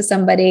next to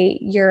somebody,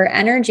 your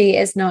energy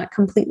is not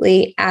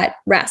completely at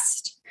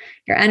rest.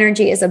 Your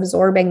energy is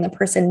absorbing the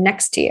person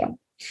next to you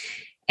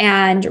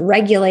and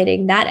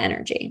regulating that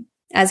energy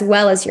as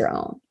well as your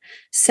own.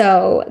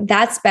 So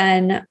that's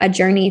been a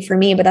journey for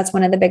me, but that's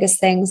one of the biggest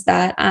things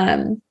that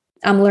I'm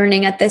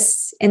learning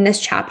in this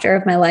chapter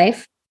of my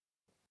life.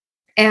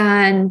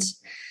 And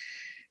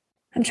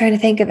I'm trying to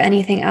think of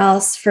anything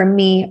else for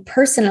me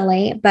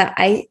personally, but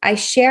I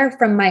share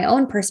from my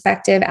own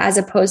perspective as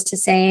opposed to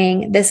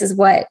saying this is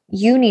what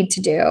you need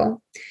to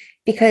do,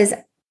 because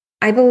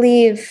I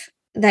believe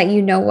that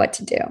you know what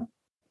to do,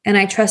 and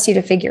I trust you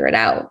to figure it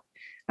out.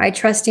 I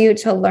trust you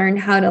to learn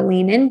how to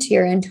lean into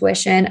your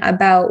intuition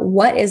about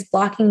what is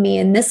blocking me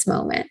in this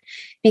moment,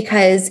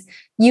 because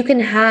you can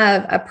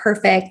have a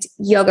perfect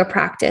yoga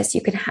practice.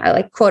 You can have,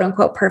 like, quote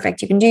unquote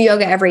perfect. You can do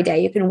yoga every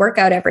day. You can work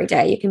out every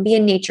day. You can be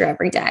in nature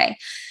every day.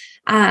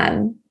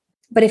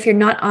 But if you're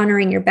not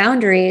honoring your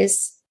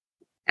boundaries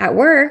at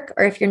work,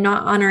 or if you're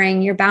not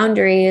honoring your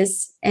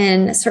boundaries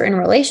in certain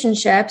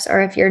relationships,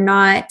 or if you're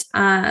not,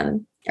 or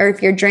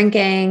if you're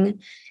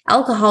drinking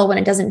alcohol when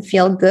it doesn't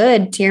feel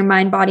good to your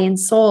mind, body, and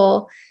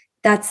soul,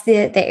 that's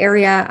the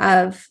area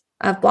of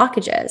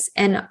blockages.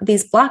 And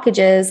these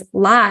blockages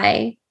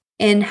lie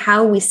in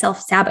how we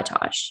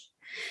self-sabotage.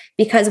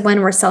 Because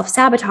when we're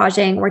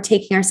self-sabotaging, we're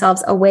taking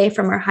ourselves away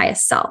from our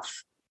highest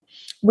self.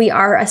 We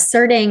are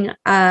asserting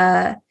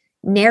a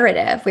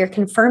narrative. We are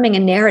confirming a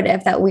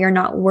narrative that we are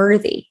not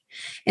worthy.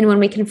 And when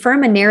we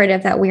confirm a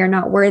narrative that we are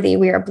not worthy,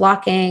 we are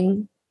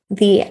blocking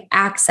the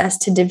access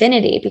to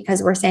divinity,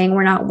 because we're saying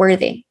we're not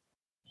worthy.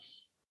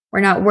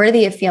 We're not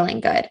worthy of feeling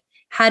good.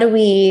 How do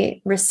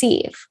we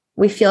receive?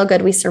 We feel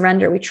good. We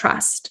surrender. We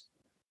trust.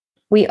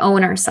 We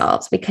own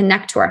ourselves. We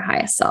connect to our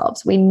highest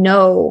selves. We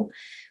know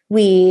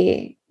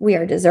we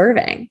are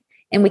deserving.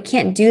 And we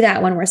can't do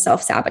that when we're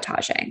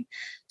self-sabotaging.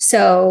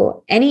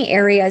 So any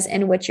areas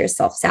in which you're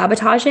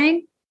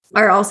self-sabotaging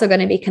are also going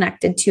to be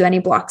connected to any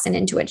blocks in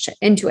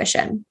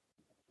intuition.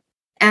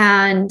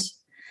 And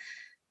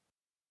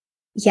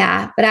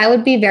but I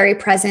would be very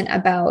present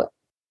about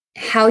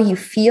how you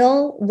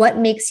feel, what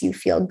makes you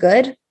feel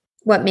good,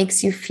 what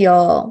makes you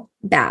feel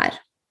bad.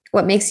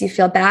 What makes you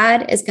feel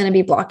bad is going to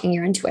be blocking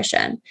your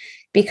intuition,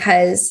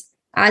 because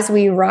as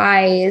we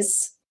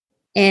rise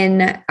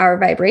in our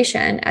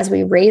vibration, as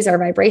we raise our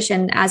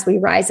vibration, as we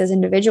rise as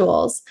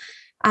individuals,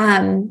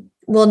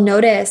 we'll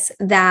notice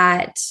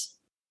that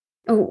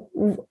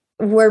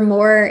we're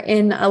more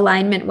in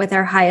alignment with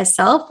our highest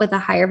self, with a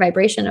higher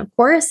vibration, of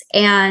course,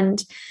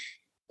 and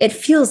it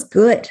feels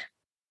good.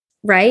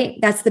 Right?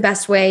 That's the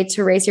best way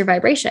to raise your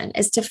vibration,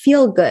 is to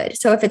feel good.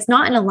 So if it's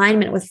not in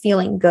alignment with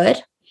feeling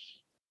good,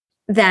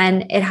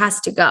 then it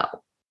has to go.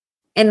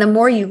 And the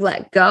more you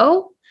let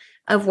go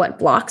of what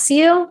blocks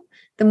you,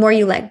 the more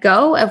you let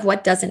go of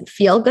what doesn't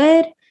feel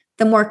good,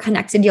 the more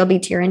connected you'll be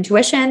to your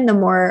intuition, the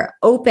more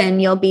open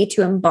you'll be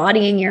to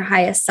embodying your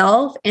highest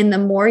self, and the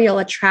more you'll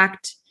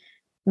attract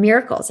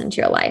miracles into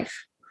your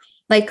life.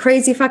 Like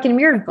crazy fucking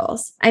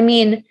miracles. I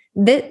mean,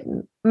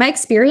 my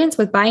experience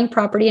with buying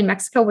property in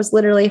Mexico was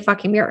literally a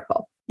fucking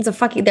miracle.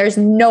 There's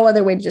no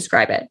other way to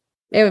describe it.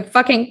 It was a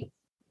fucking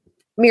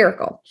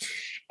miracle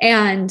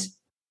and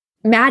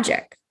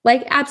magic,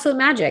 like absolute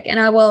magic. And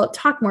I will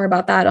talk more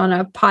about that on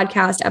a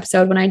podcast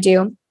episode when I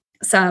do.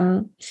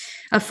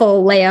 a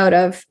full layout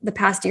of the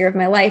past year of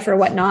my life or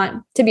whatnot.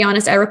 To be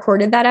honest, I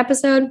recorded that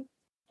episode,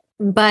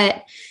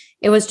 but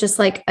it was just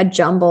like a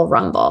jumble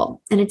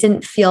rumble and it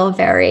didn't feel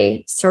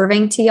very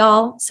serving to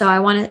y'all. So I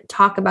want to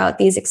talk about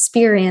these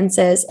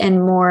experiences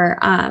in more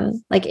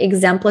like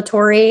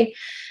exemplatory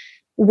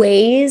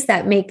ways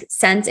that make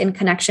sense in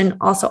connection,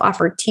 also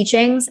offer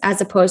teachings as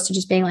opposed to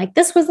just being like,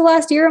 this was the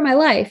last year of my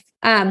life,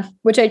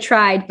 which I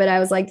tried, but I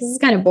was like, this is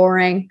kind of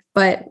boring,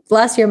 but the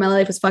last year of my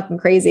life was fucking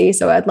crazy.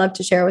 So I'd love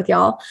to share with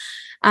y'all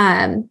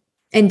in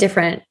a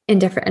different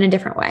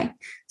way.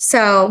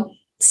 So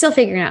still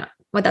figuring out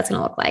what that's going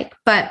to look like.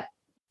 But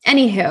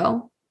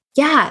anywho,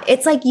 yeah,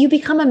 it's like you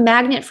become a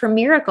magnet for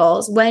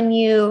miracles when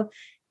you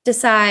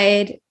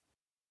decide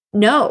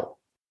no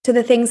to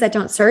the things that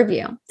don't serve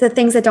you, to the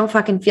things that don't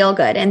fucking feel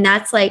good. And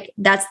that's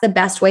the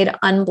best way to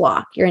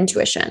unblock your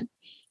intuition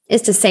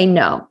is to say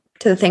no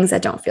to the things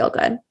that don't feel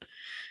good.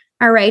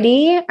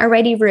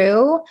 Alrighty,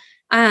 Rue.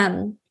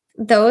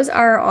 Those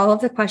are all of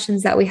the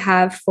questions that we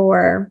have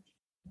for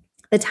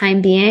the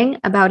time being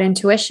about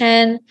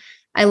intuition.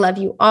 I love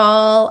you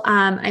all.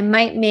 I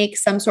might make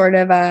some sort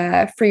of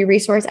a free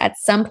resource at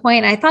some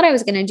point. I thought I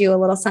was going to do a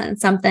little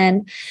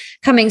something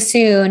coming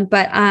soon,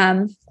 but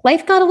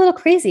life got a little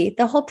crazy.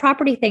 The whole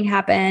property thing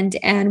happened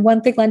and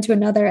one thing led to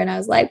another. And I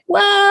was like,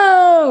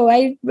 whoa,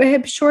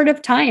 I'm short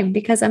of time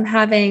because I'm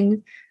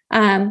having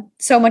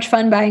so much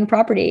fun buying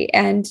property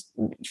and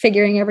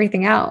figuring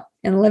everything out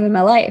and living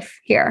my life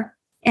here.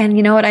 And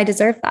you know what? I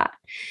deserve that.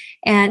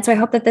 And so I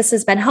hope that this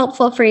has been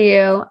helpful for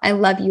you. I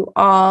love you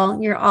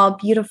all. You're all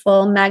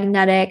beautiful,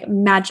 magnetic,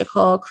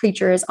 magical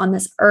creatures on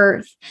this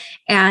earth.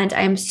 And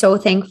I am so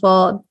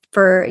thankful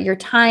for your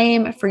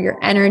time, for your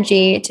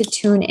energy to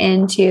tune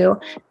into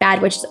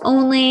Bad Witches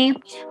Only.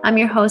 I'm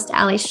your host,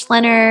 Ali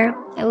Schlenner.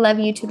 I love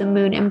you to the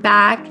moon and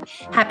back.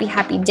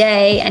 Happy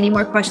day. Any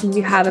more questions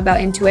you have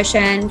about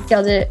intuition,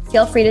 feel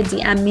free to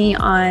DM me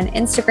on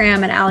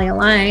Instagram at Ali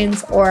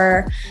Aligns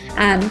or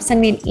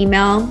send me an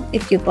email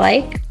if you'd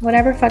like.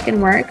 Whatever fucking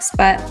works.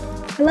 But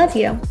I love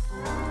you.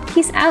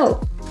 Peace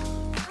out.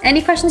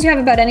 Any questions you have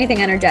about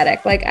anything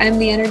energetic, like I'm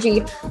the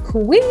energy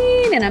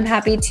queen and I'm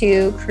happy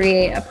to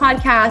create a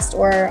podcast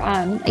or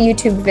a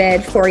YouTube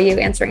vid for you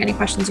answering any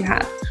questions you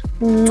have.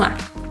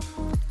 Mwah.